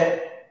for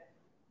the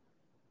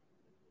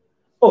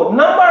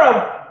number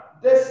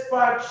of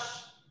dispatch.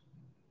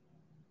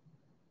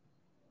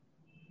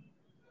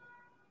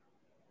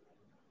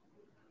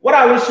 What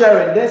are we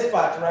sharing?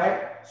 Dispatch,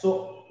 right?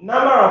 So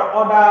number of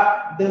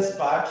order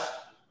dispatch.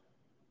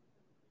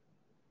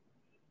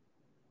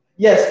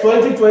 Yes,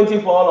 2020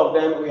 for all of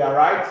them, we are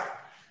right.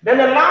 Then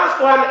the last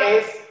one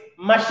is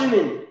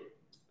machining.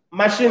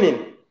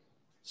 Machining.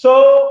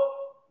 So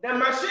the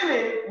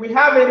machining, we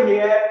have it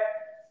here,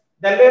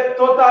 the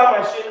total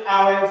machine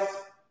hours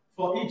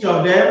for each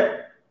of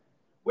them,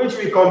 which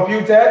we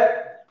computed.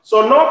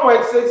 So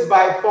 0.6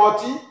 by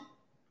 40.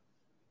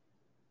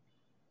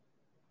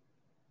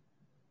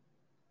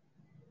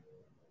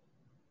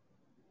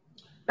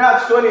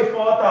 That's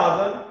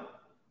 24,000.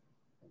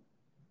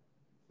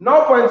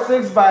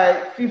 0.6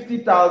 by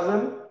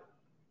 50,000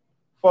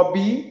 for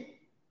B.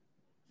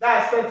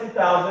 That's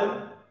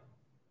 30,000.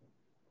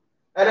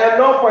 And then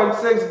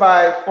 0.6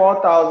 by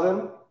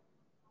 4,000.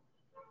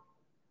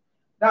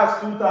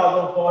 That's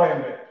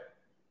 2,400.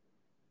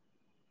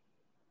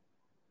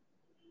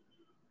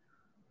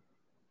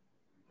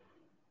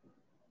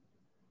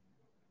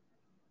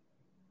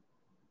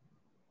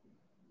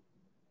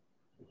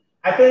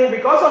 I think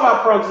because of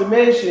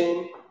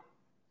approximation,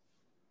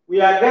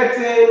 we are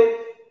getting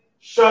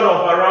short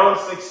of around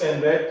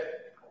 600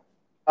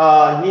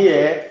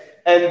 here.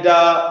 And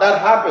that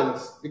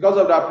happens because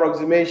of the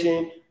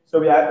approximation. So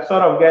we are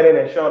sort of getting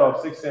a short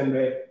of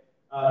 600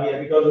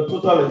 here because the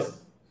total is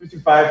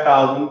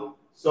 55,000.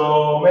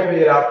 So maybe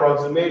the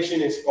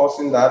approximation is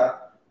causing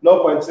that.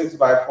 0.6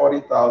 by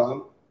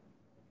 40,000.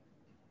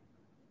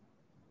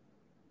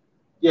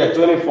 Yeah,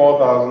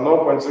 24,000.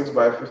 0.6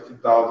 by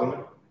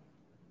 50,000.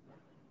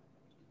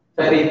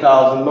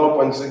 30,000.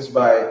 0.6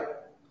 by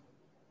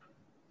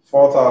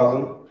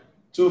 4,000.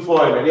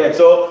 2,400. Yeah,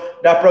 so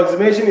the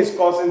approximation is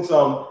causing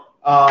some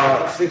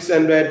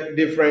 600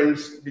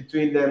 difference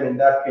between them in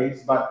that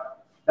case,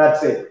 but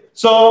that's it.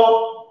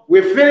 So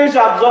we finish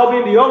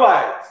absorbing the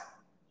overheads.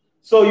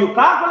 So you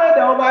calculate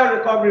the overhead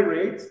recovery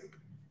rate,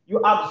 you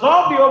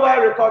absorb the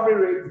overhead recovery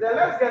rate, then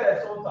let's get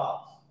a total.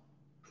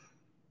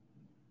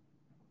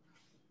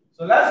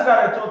 So let's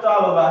get a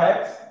total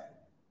overheads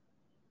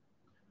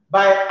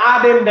by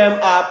adding them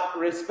up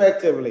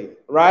respectively,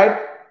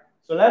 right?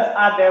 So let's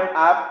add them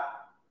up.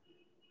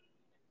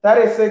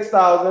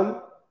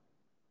 36,000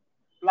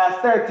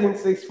 plus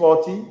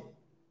 13,640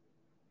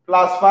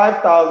 plus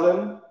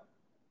 5,000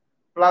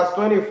 plus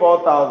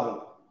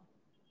 24,000.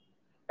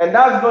 And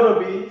that's going to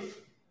be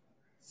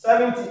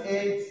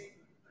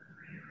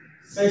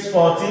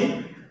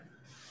 78,640,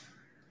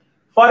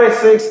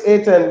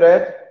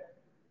 46,800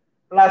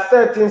 plus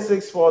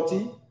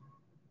 13,640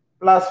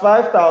 plus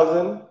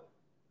 5,000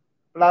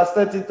 plus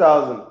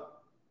 30,000.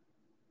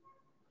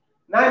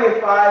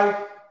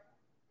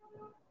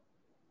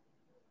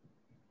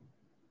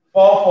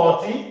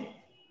 95,440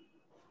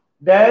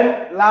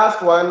 Then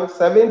last one,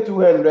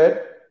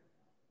 7,200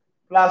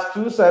 plus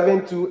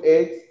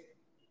 2,728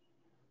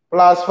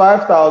 plus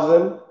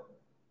 5,000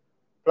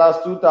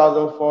 plus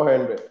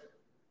 2,400.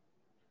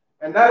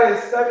 And that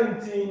is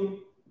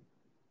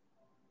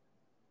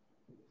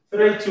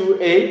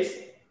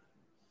 17,328.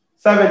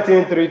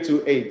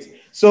 17,328.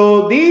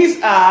 So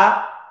these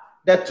are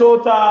the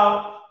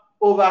total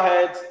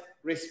overheads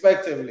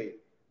respectively.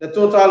 The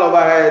total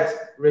overheads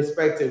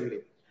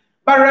respectively.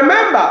 But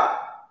remember,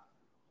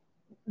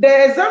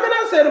 the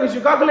examiner said we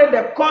should calculate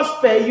the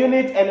cost per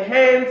unit and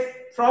hence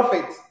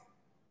profit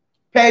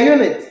per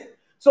unit.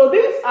 So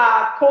these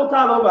are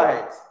total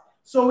overheads.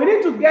 So we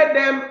need to get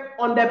them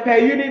on the per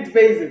unit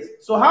basis.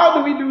 So how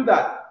do we do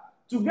that?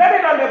 To get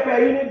it on the per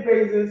unit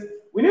basis,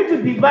 we need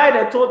to divide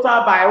the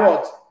total by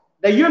what?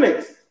 The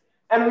units.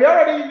 And we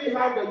already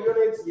have the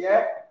units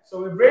here.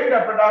 So we bring the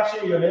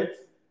production unit.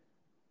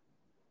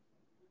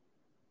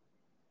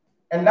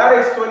 And that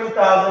is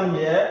 20,000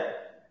 here.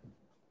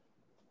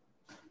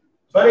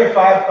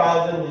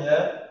 25,000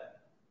 here.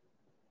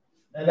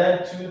 And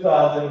then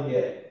 2,000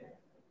 here.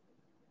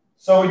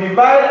 So we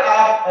divide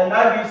up, and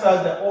that gives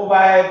us the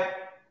overhead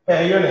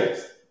per unit.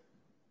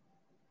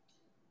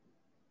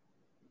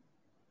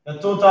 The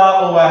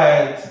total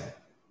overhead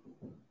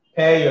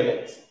per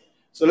unit.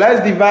 So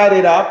let's divide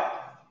it up.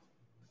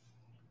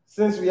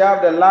 Since we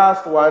have the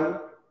last one,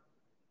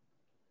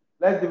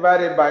 let's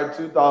divide it by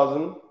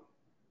 2,000.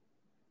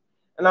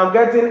 And I'm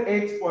getting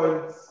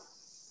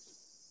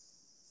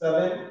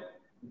 8.7,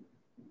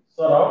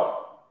 sort of.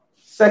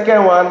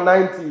 Second one,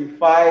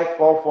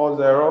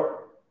 95,440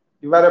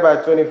 divided by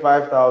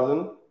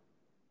 25,000.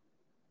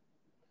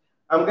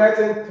 I'm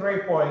getting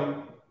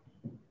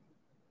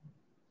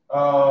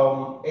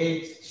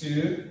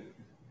 3.82.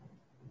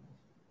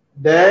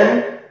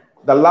 Then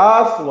the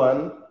last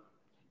one,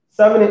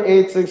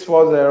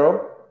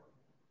 78,640.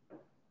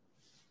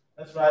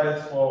 Let's write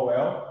this for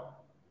well.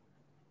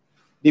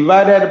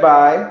 Divided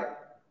by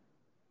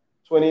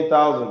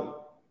 20,000.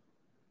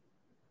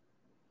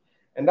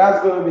 And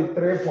that's going to be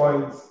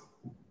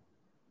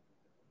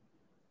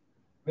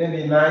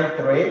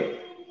 3.93.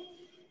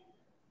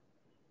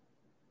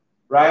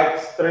 Right?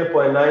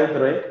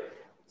 3.93.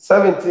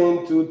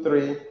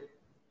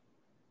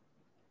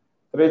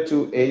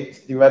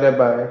 17,23328 divided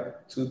by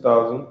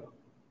 2,000.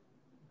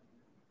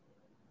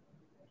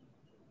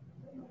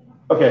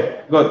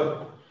 Okay, good.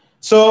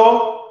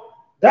 So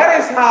that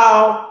is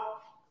how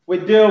we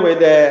deal with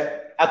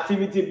the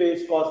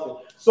activity-based costing.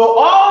 So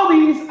all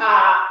these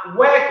are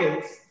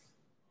workings,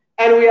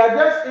 and we are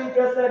just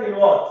interested in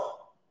what?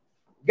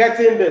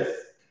 Getting this.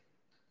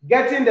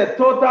 Getting the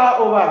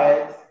total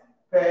overhead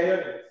per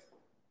unit.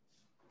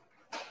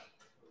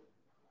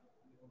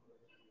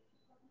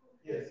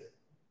 Yes.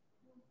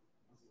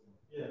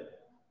 Yeah.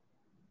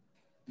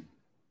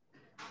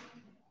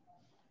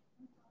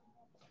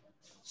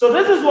 So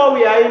this is what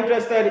we are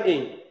interested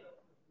in.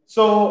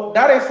 So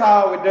that is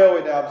how we deal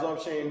with the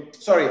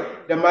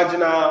the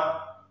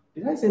marginal,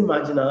 did I say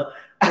marginal?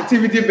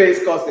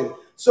 Activity-based costing.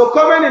 So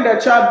comment in the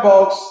chat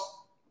box,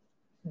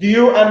 do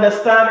you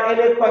understand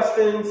any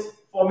questions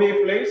for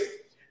me, please?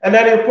 And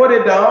then you put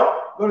it down.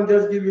 I'm going to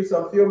just give you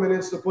some few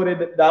minutes to put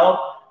it down.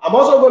 I'm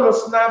also going to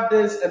snap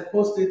this and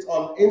post it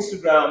on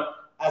Instagram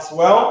as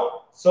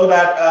well, so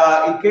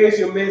that in case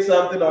you missed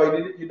something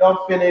or you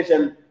don't finish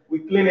and we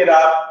clean it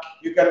up,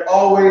 you can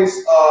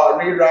always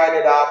rewrite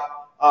it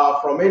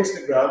up from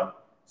Instagram.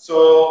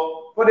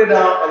 So put it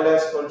down and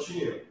let's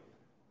continue.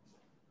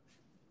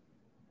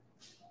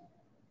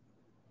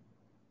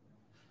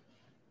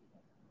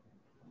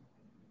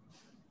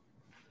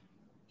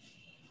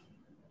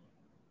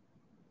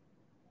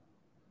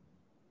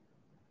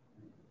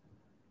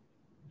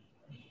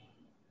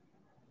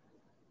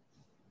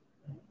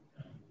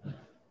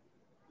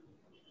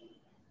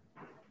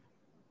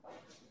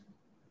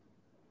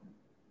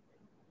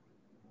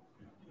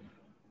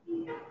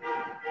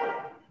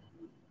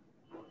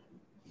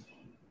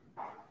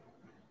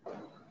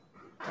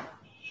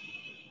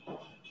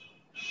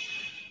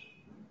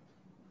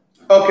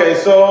 Okay,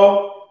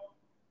 so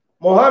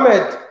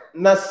Mohammed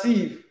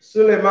Nasif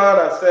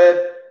Suleimana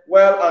said,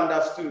 well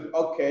understood.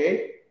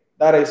 Okay,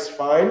 that is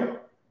fine.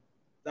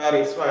 That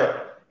is fine.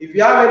 If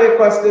you have any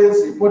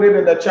questions, you put it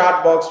in the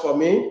chat box for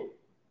me.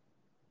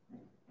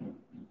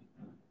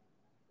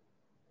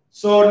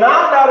 So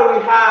now that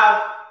we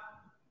have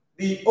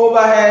the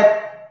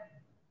overhead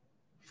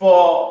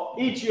for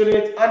each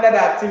unit under the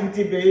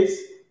activity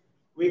base,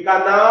 we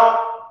can now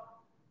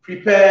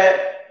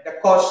prepare the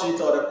cost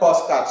sheet or the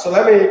cost card. So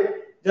let me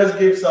just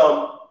give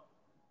some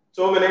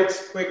 2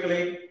 minutes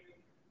quickly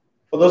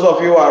for those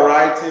of you who are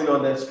writing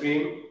on the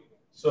screen,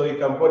 so you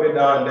can put it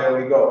down, there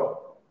we go.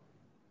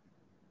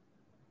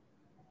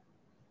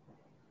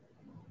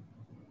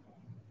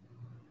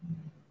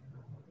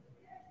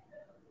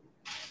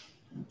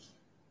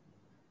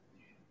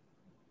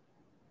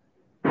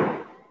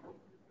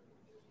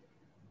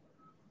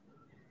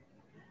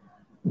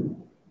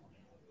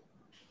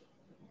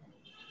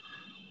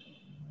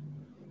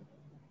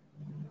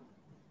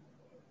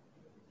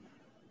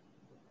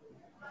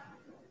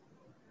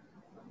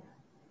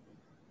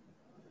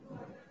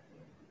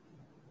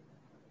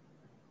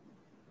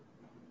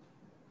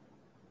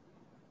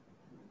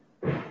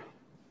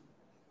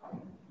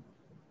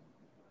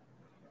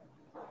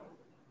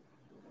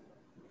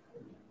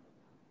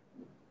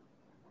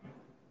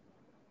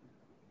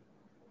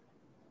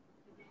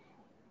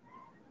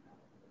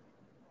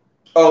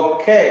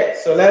 Okay,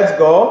 so let's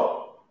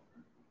go.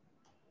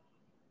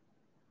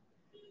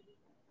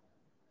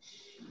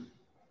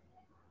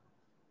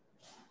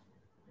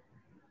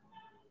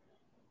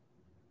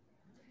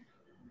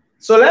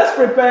 So let's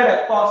prepare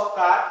the cost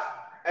card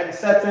and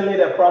certainly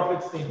the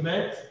profit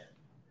statement.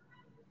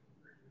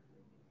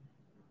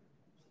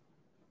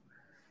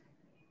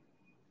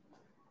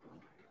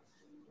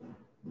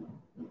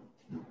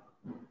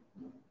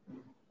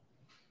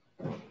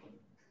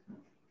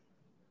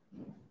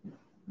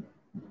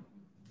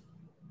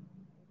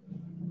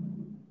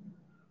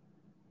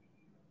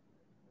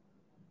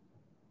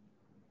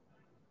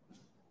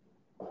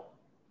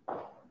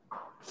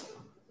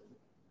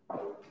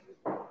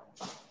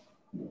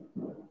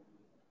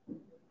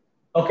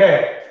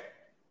 Okay,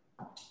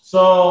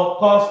 so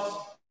cost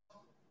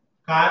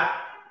card,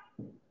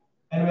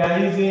 and we are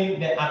using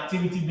the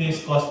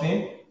activity-based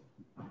costing.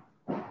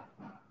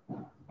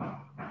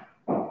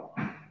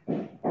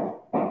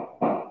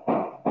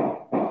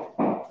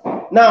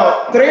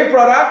 Now, 3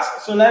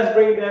 products, so let's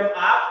bring them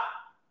up.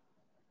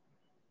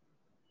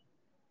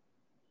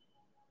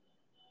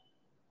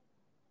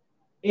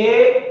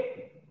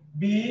 A,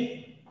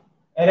 B,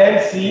 and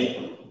then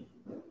C.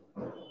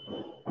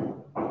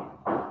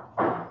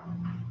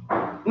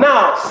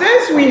 Now,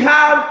 since we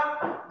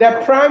have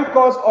the prime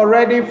cost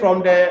already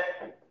from the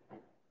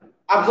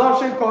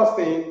absorption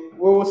costing, we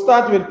will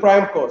start with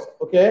prime cost,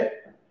 okay?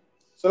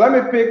 So let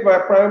me pick my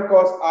prime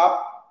cost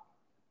up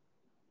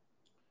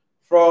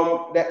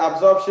from the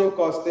absorption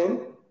costing.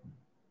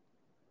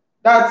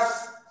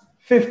 That's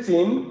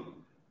 15,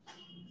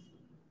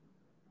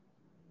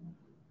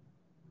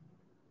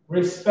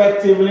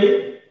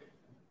 respectively.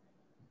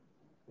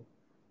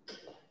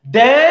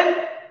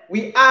 Then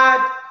we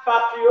add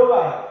factory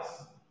overheads.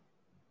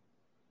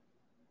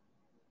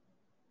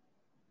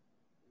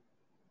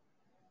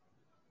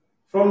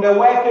 From the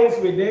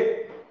workings we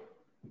did,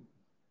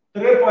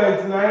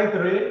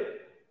 3.93,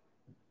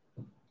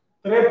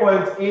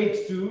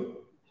 3.82,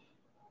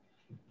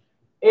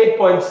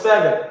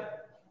 8.7.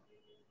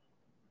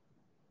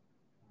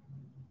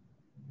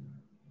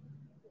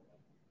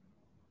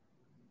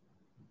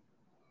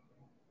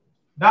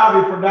 That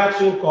will be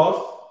production cost.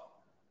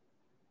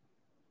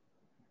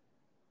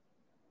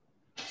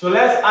 So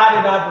let's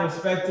add it up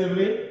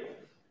respectively.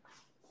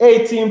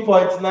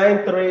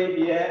 18.93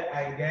 here,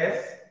 I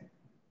guess.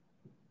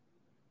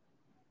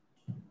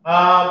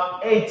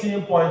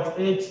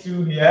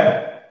 18.82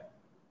 here.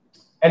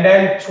 And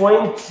then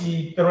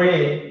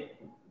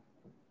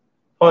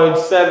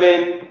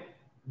 23.7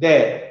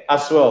 there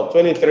as well.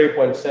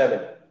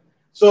 23.7.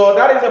 So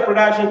that is the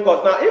production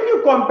cost. Now, if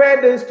you compare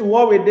this to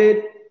what we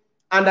did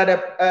under the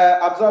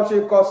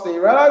absorption costing,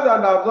 realize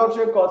that the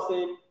absorption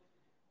costing,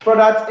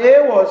 product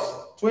A was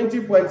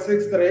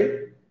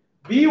 20.63,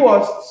 B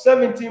was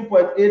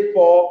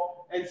 17.84,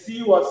 and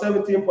C was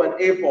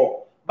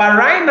 17.84. But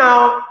right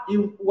now,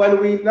 when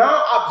we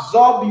now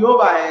absorb the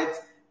overheads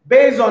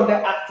based on the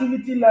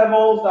activity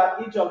levels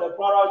that each of the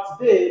products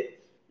did,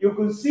 you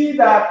could see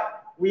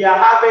that we are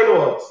having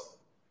what?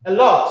 A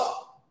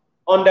lot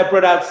on the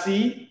product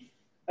C,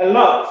 a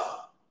lot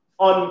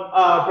on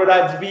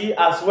product B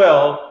as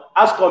well,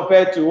 as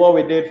compared to what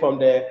we did from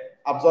the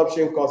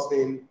absorption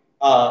costing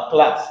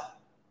class.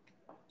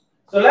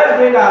 So let's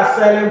bring our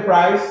selling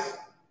price.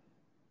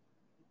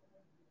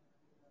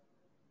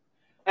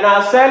 And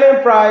our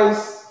selling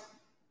price,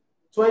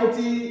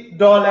 $20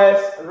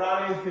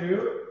 running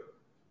through.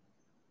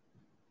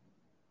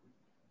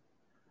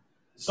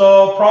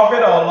 So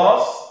profit or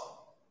loss.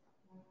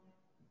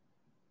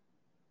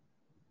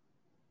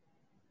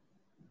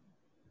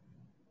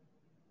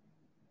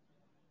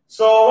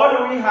 So what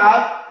do we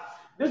have?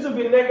 This will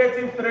be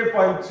negative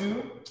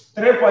 3.2,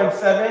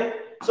 3.7.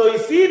 So you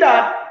see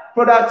that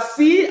product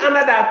C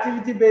under the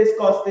activity-based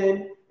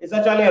costing is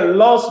actually a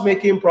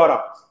loss-making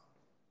product.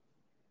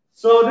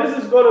 So this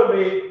is going to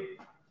be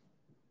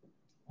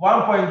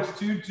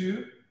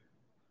 1.22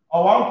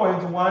 or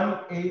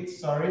 1.18,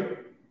 sorry.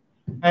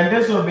 And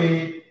this will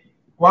be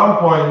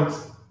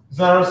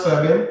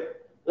 1.07.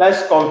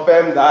 Let's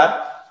confirm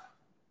that.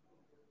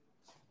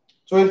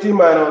 20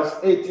 minus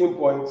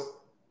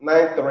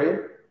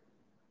 18.93.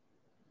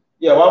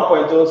 Yeah,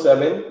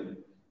 1.07.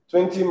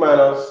 20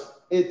 minus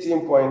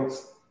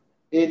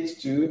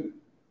 18.82.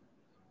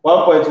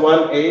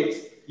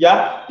 1.18.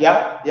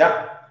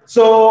 Yeah.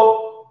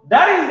 So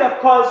that is the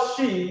cost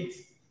sheet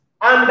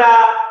under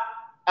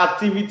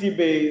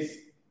activity-based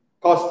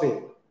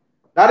costing.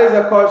 That is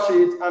the cost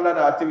sheet under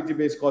the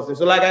activity-based costing.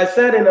 So like I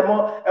said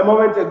a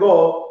moment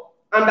ago,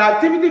 under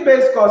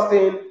activity-based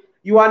costing,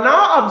 you are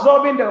now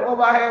absorbing the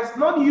overheads,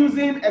 not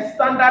using a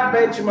standard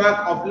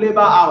benchmark of labor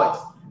hours,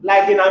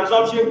 like in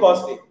absorption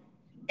costing.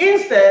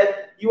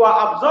 Instead, you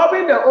are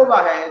absorbing the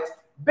overheads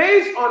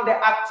based on the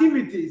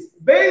activities,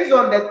 based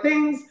on the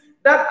things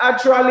that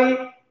actually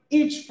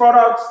each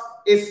product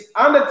is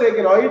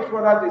undertaking or each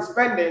product is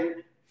spending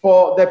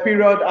for the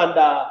period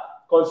under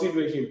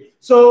consideration.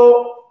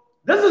 So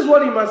this is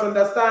what you must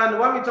understand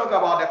when we talk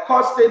about the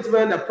cost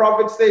statement, the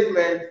profit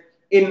statement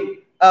in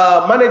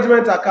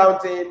management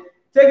accounting.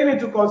 taking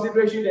into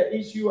consideration the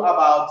issue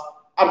about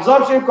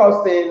absorption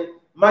costing,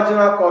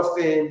 marginal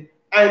costing,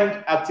 and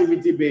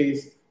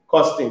activity-based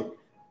costing.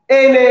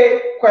 Any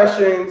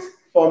questions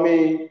for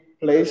me,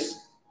 please?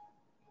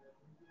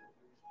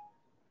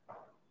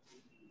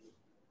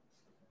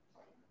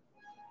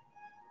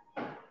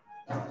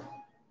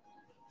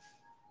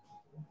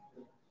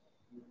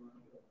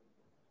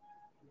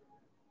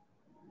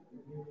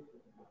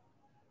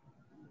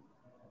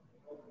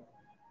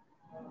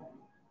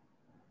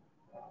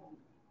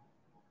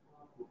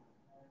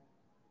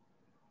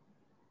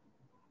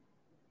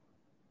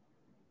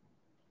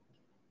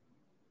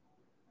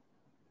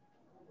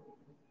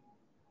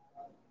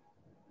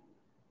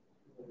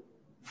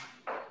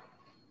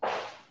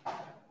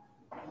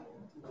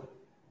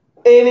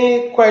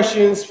 Any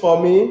questions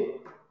for me?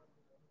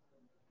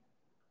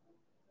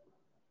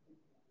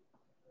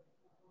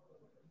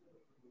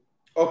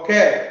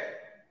 Okay.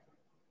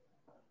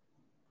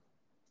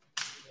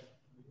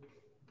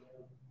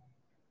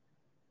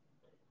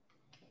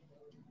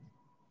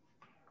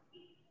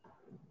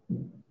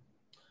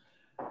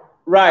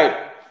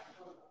 Right.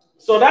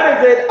 So that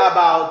is it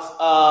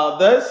about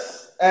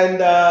this.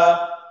 And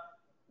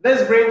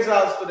this brings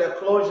us to the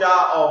closure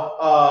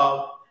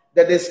of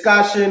the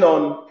discussion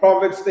on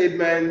profit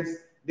statements,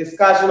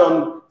 discussion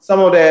on some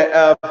of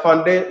the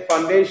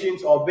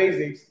foundations or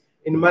basics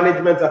in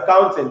management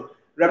accounting.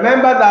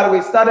 Remember that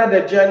we started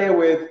the journey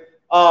with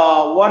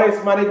what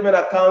is management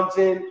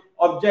accounting,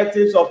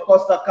 objectives of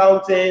cost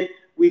accounting.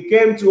 We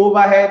came to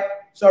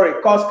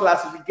cost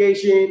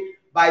classification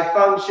by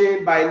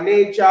function, by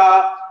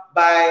nature,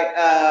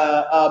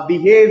 by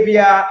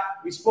behavior.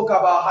 We spoke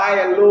about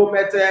high and low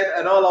method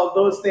and all of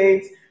those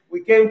things.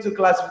 We came to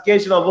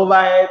classification of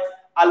overhead,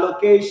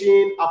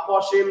 allocation,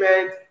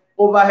 apportionment,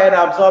 overhead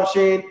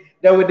absorption.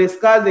 Then we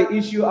discussed the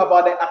issue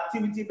about the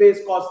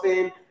activity-based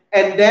costing.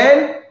 And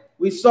then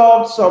we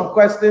solved some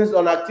questions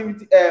on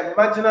activity,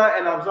 marginal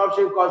and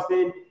absorption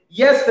costing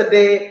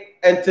yesterday.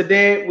 And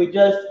today we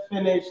just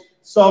finished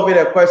solving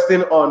a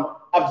question on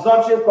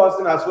absorption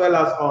costing as well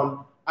as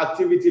on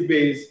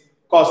activity-based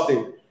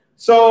costing.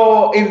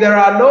 So if there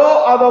are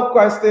no other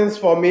questions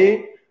for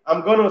me,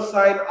 I'm going to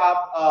sign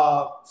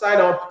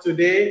off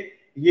today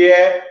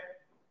here.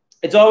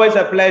 It's always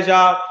a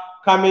pleasure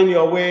coming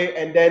your way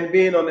and then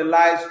being on the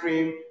live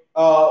stream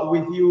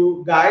with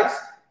you guys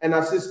and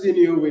assisting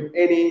you with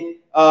any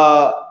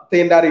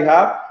thing that you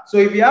have. So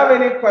if you have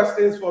any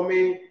questions for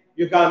me,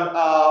 you can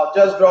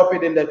just drop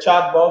it in the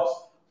chat box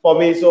for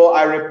me so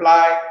I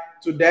reply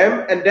to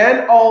them. And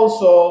then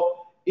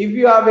also, if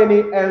you have any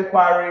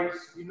inquiries,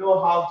 you know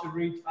how to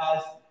reach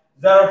us.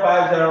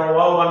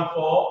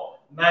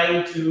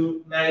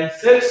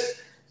 050-114-9296,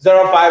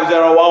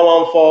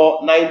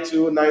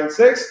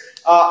 050-114-9296.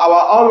 Our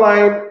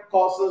online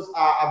courses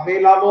are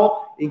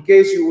available in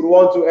case you would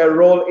want to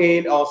enroll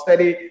in or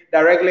study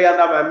directly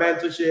under my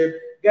mentorship.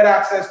 Get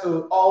access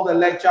to all the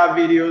lecture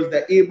videos,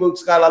 the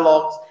ebooks,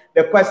 catalogs,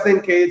 the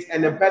question kits,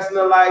 and the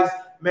personalized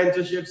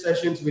mentorship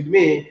sessions with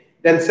me.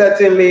 Then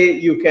certainly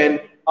you can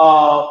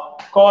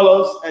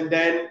call us, and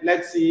then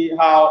let's see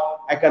how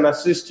I can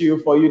assist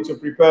you for you to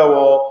prepare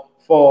well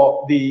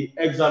for the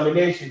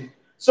examination.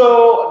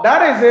 So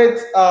that is it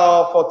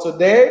for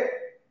today.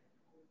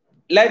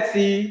 Let's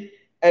see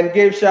and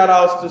give shout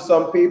outs to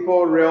some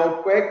people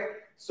real quick.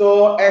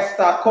 So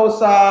Esther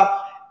Kosa,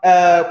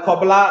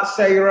 Kobla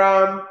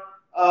Seiram,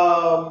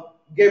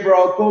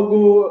 Gabriel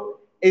Kogu,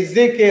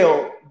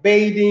 Ezekiel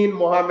Baden,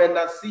 Mohammed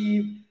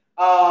Nasif,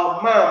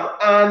 Mam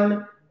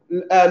Ann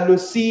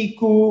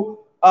Nusiku,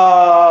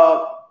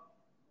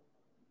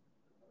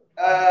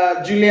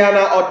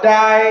 Juliana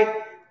Odai,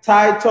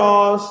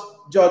 Titus,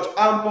 George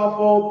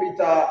Ampofo,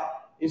 Peter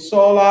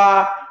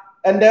Isola,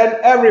 and then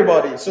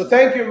everybody. So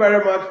thank you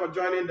very much for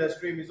joining the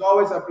stream. It's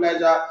always a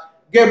pleasure.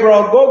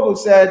 Gabriel Gogu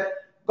said,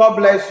 God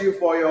bless you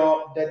for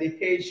your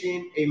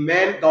dedication.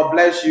 Amen. God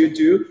bless you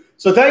too.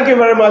 So thank you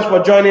very much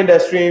for joining the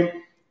stream.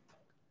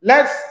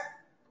 Let's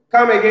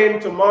come again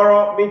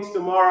tomorrow, meet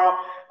tomorrow,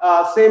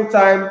 same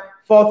time,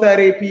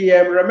 4:30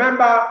 p.m.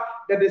 Remember,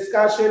 the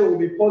discussion will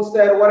be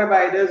posted.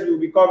 Whatever it is we'll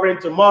be covering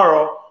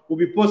tomorrow will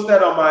be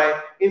posted on my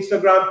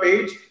Instagram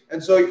page.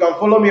 And so you can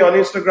follow me on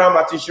Instagram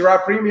at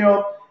Nhyira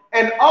Premium.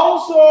 And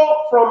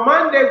also from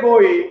Monday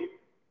going,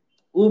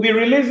 we'll be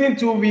releasing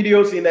 2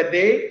 videos in a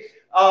day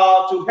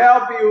to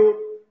help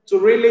you to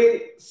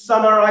really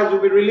summarize.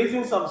 We'll be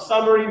releasing some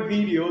summary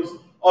videos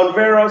on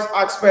various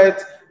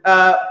aspects,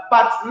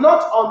 but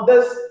not on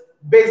this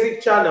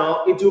basic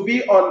channel. It will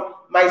be on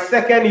my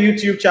second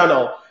YouTube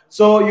channel.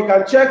 So you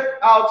can check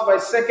out my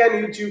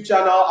second YouTube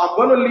channel. I'm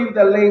going to leave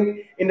the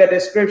link in the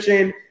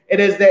description. It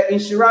is the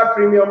Nhyira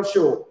Premium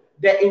Show.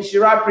 The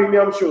Nhyira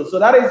Premium Show. So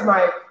that is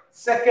my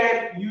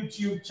second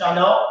YouTube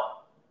channel.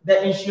 The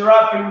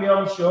Nhyira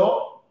Premium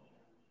Show.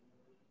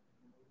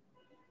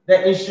 The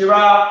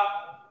Nhyira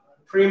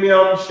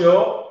Premium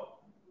Show.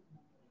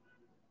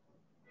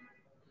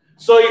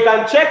 So you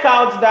can check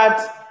out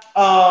that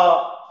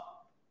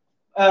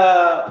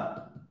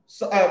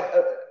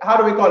how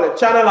do we call it,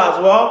 channel as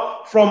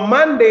well. From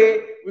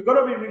Monday we're going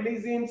to be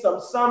releasing some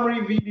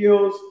summary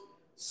videos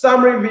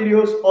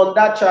on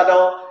that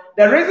channel.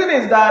 The reason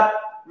is that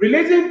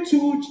releasing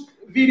 2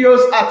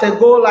 videos at a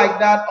go like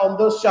that on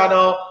this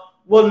channel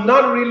will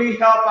not really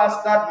help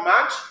us that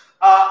much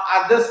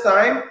at this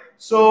time.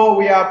 So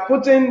we are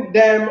putting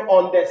them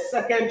on the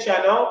second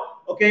channel,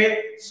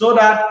 okay? So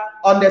that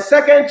on the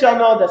second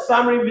channel, the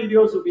summary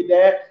videos will be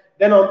there.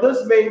 Then on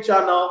this main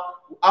channel,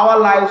 our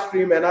live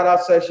stream and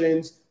other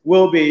sessions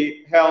will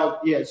be held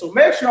here. So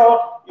make sure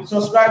you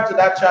subscribe to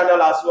that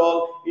channel as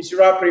well,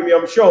 Nhyira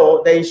Premium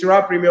Show, the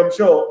Nhyira Premium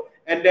Show.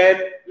 And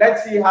then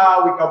let's see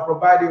how we can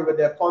provide you with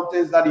the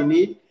contents that you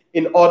need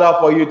in order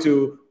for you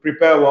to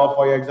prepare well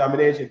for your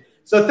examination.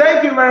 So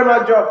thank you very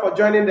much for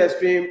joining the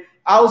stream.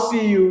 I'll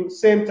see you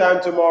same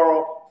time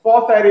tomorrow,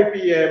 4:30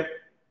 p.m.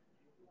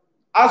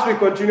 as we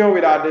continue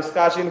with our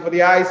discussion for the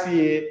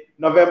ICA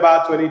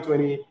November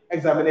 2020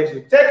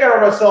 examination. Take care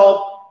of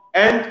yourself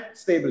and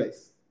stay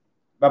blessed.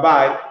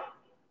 Bye-bye.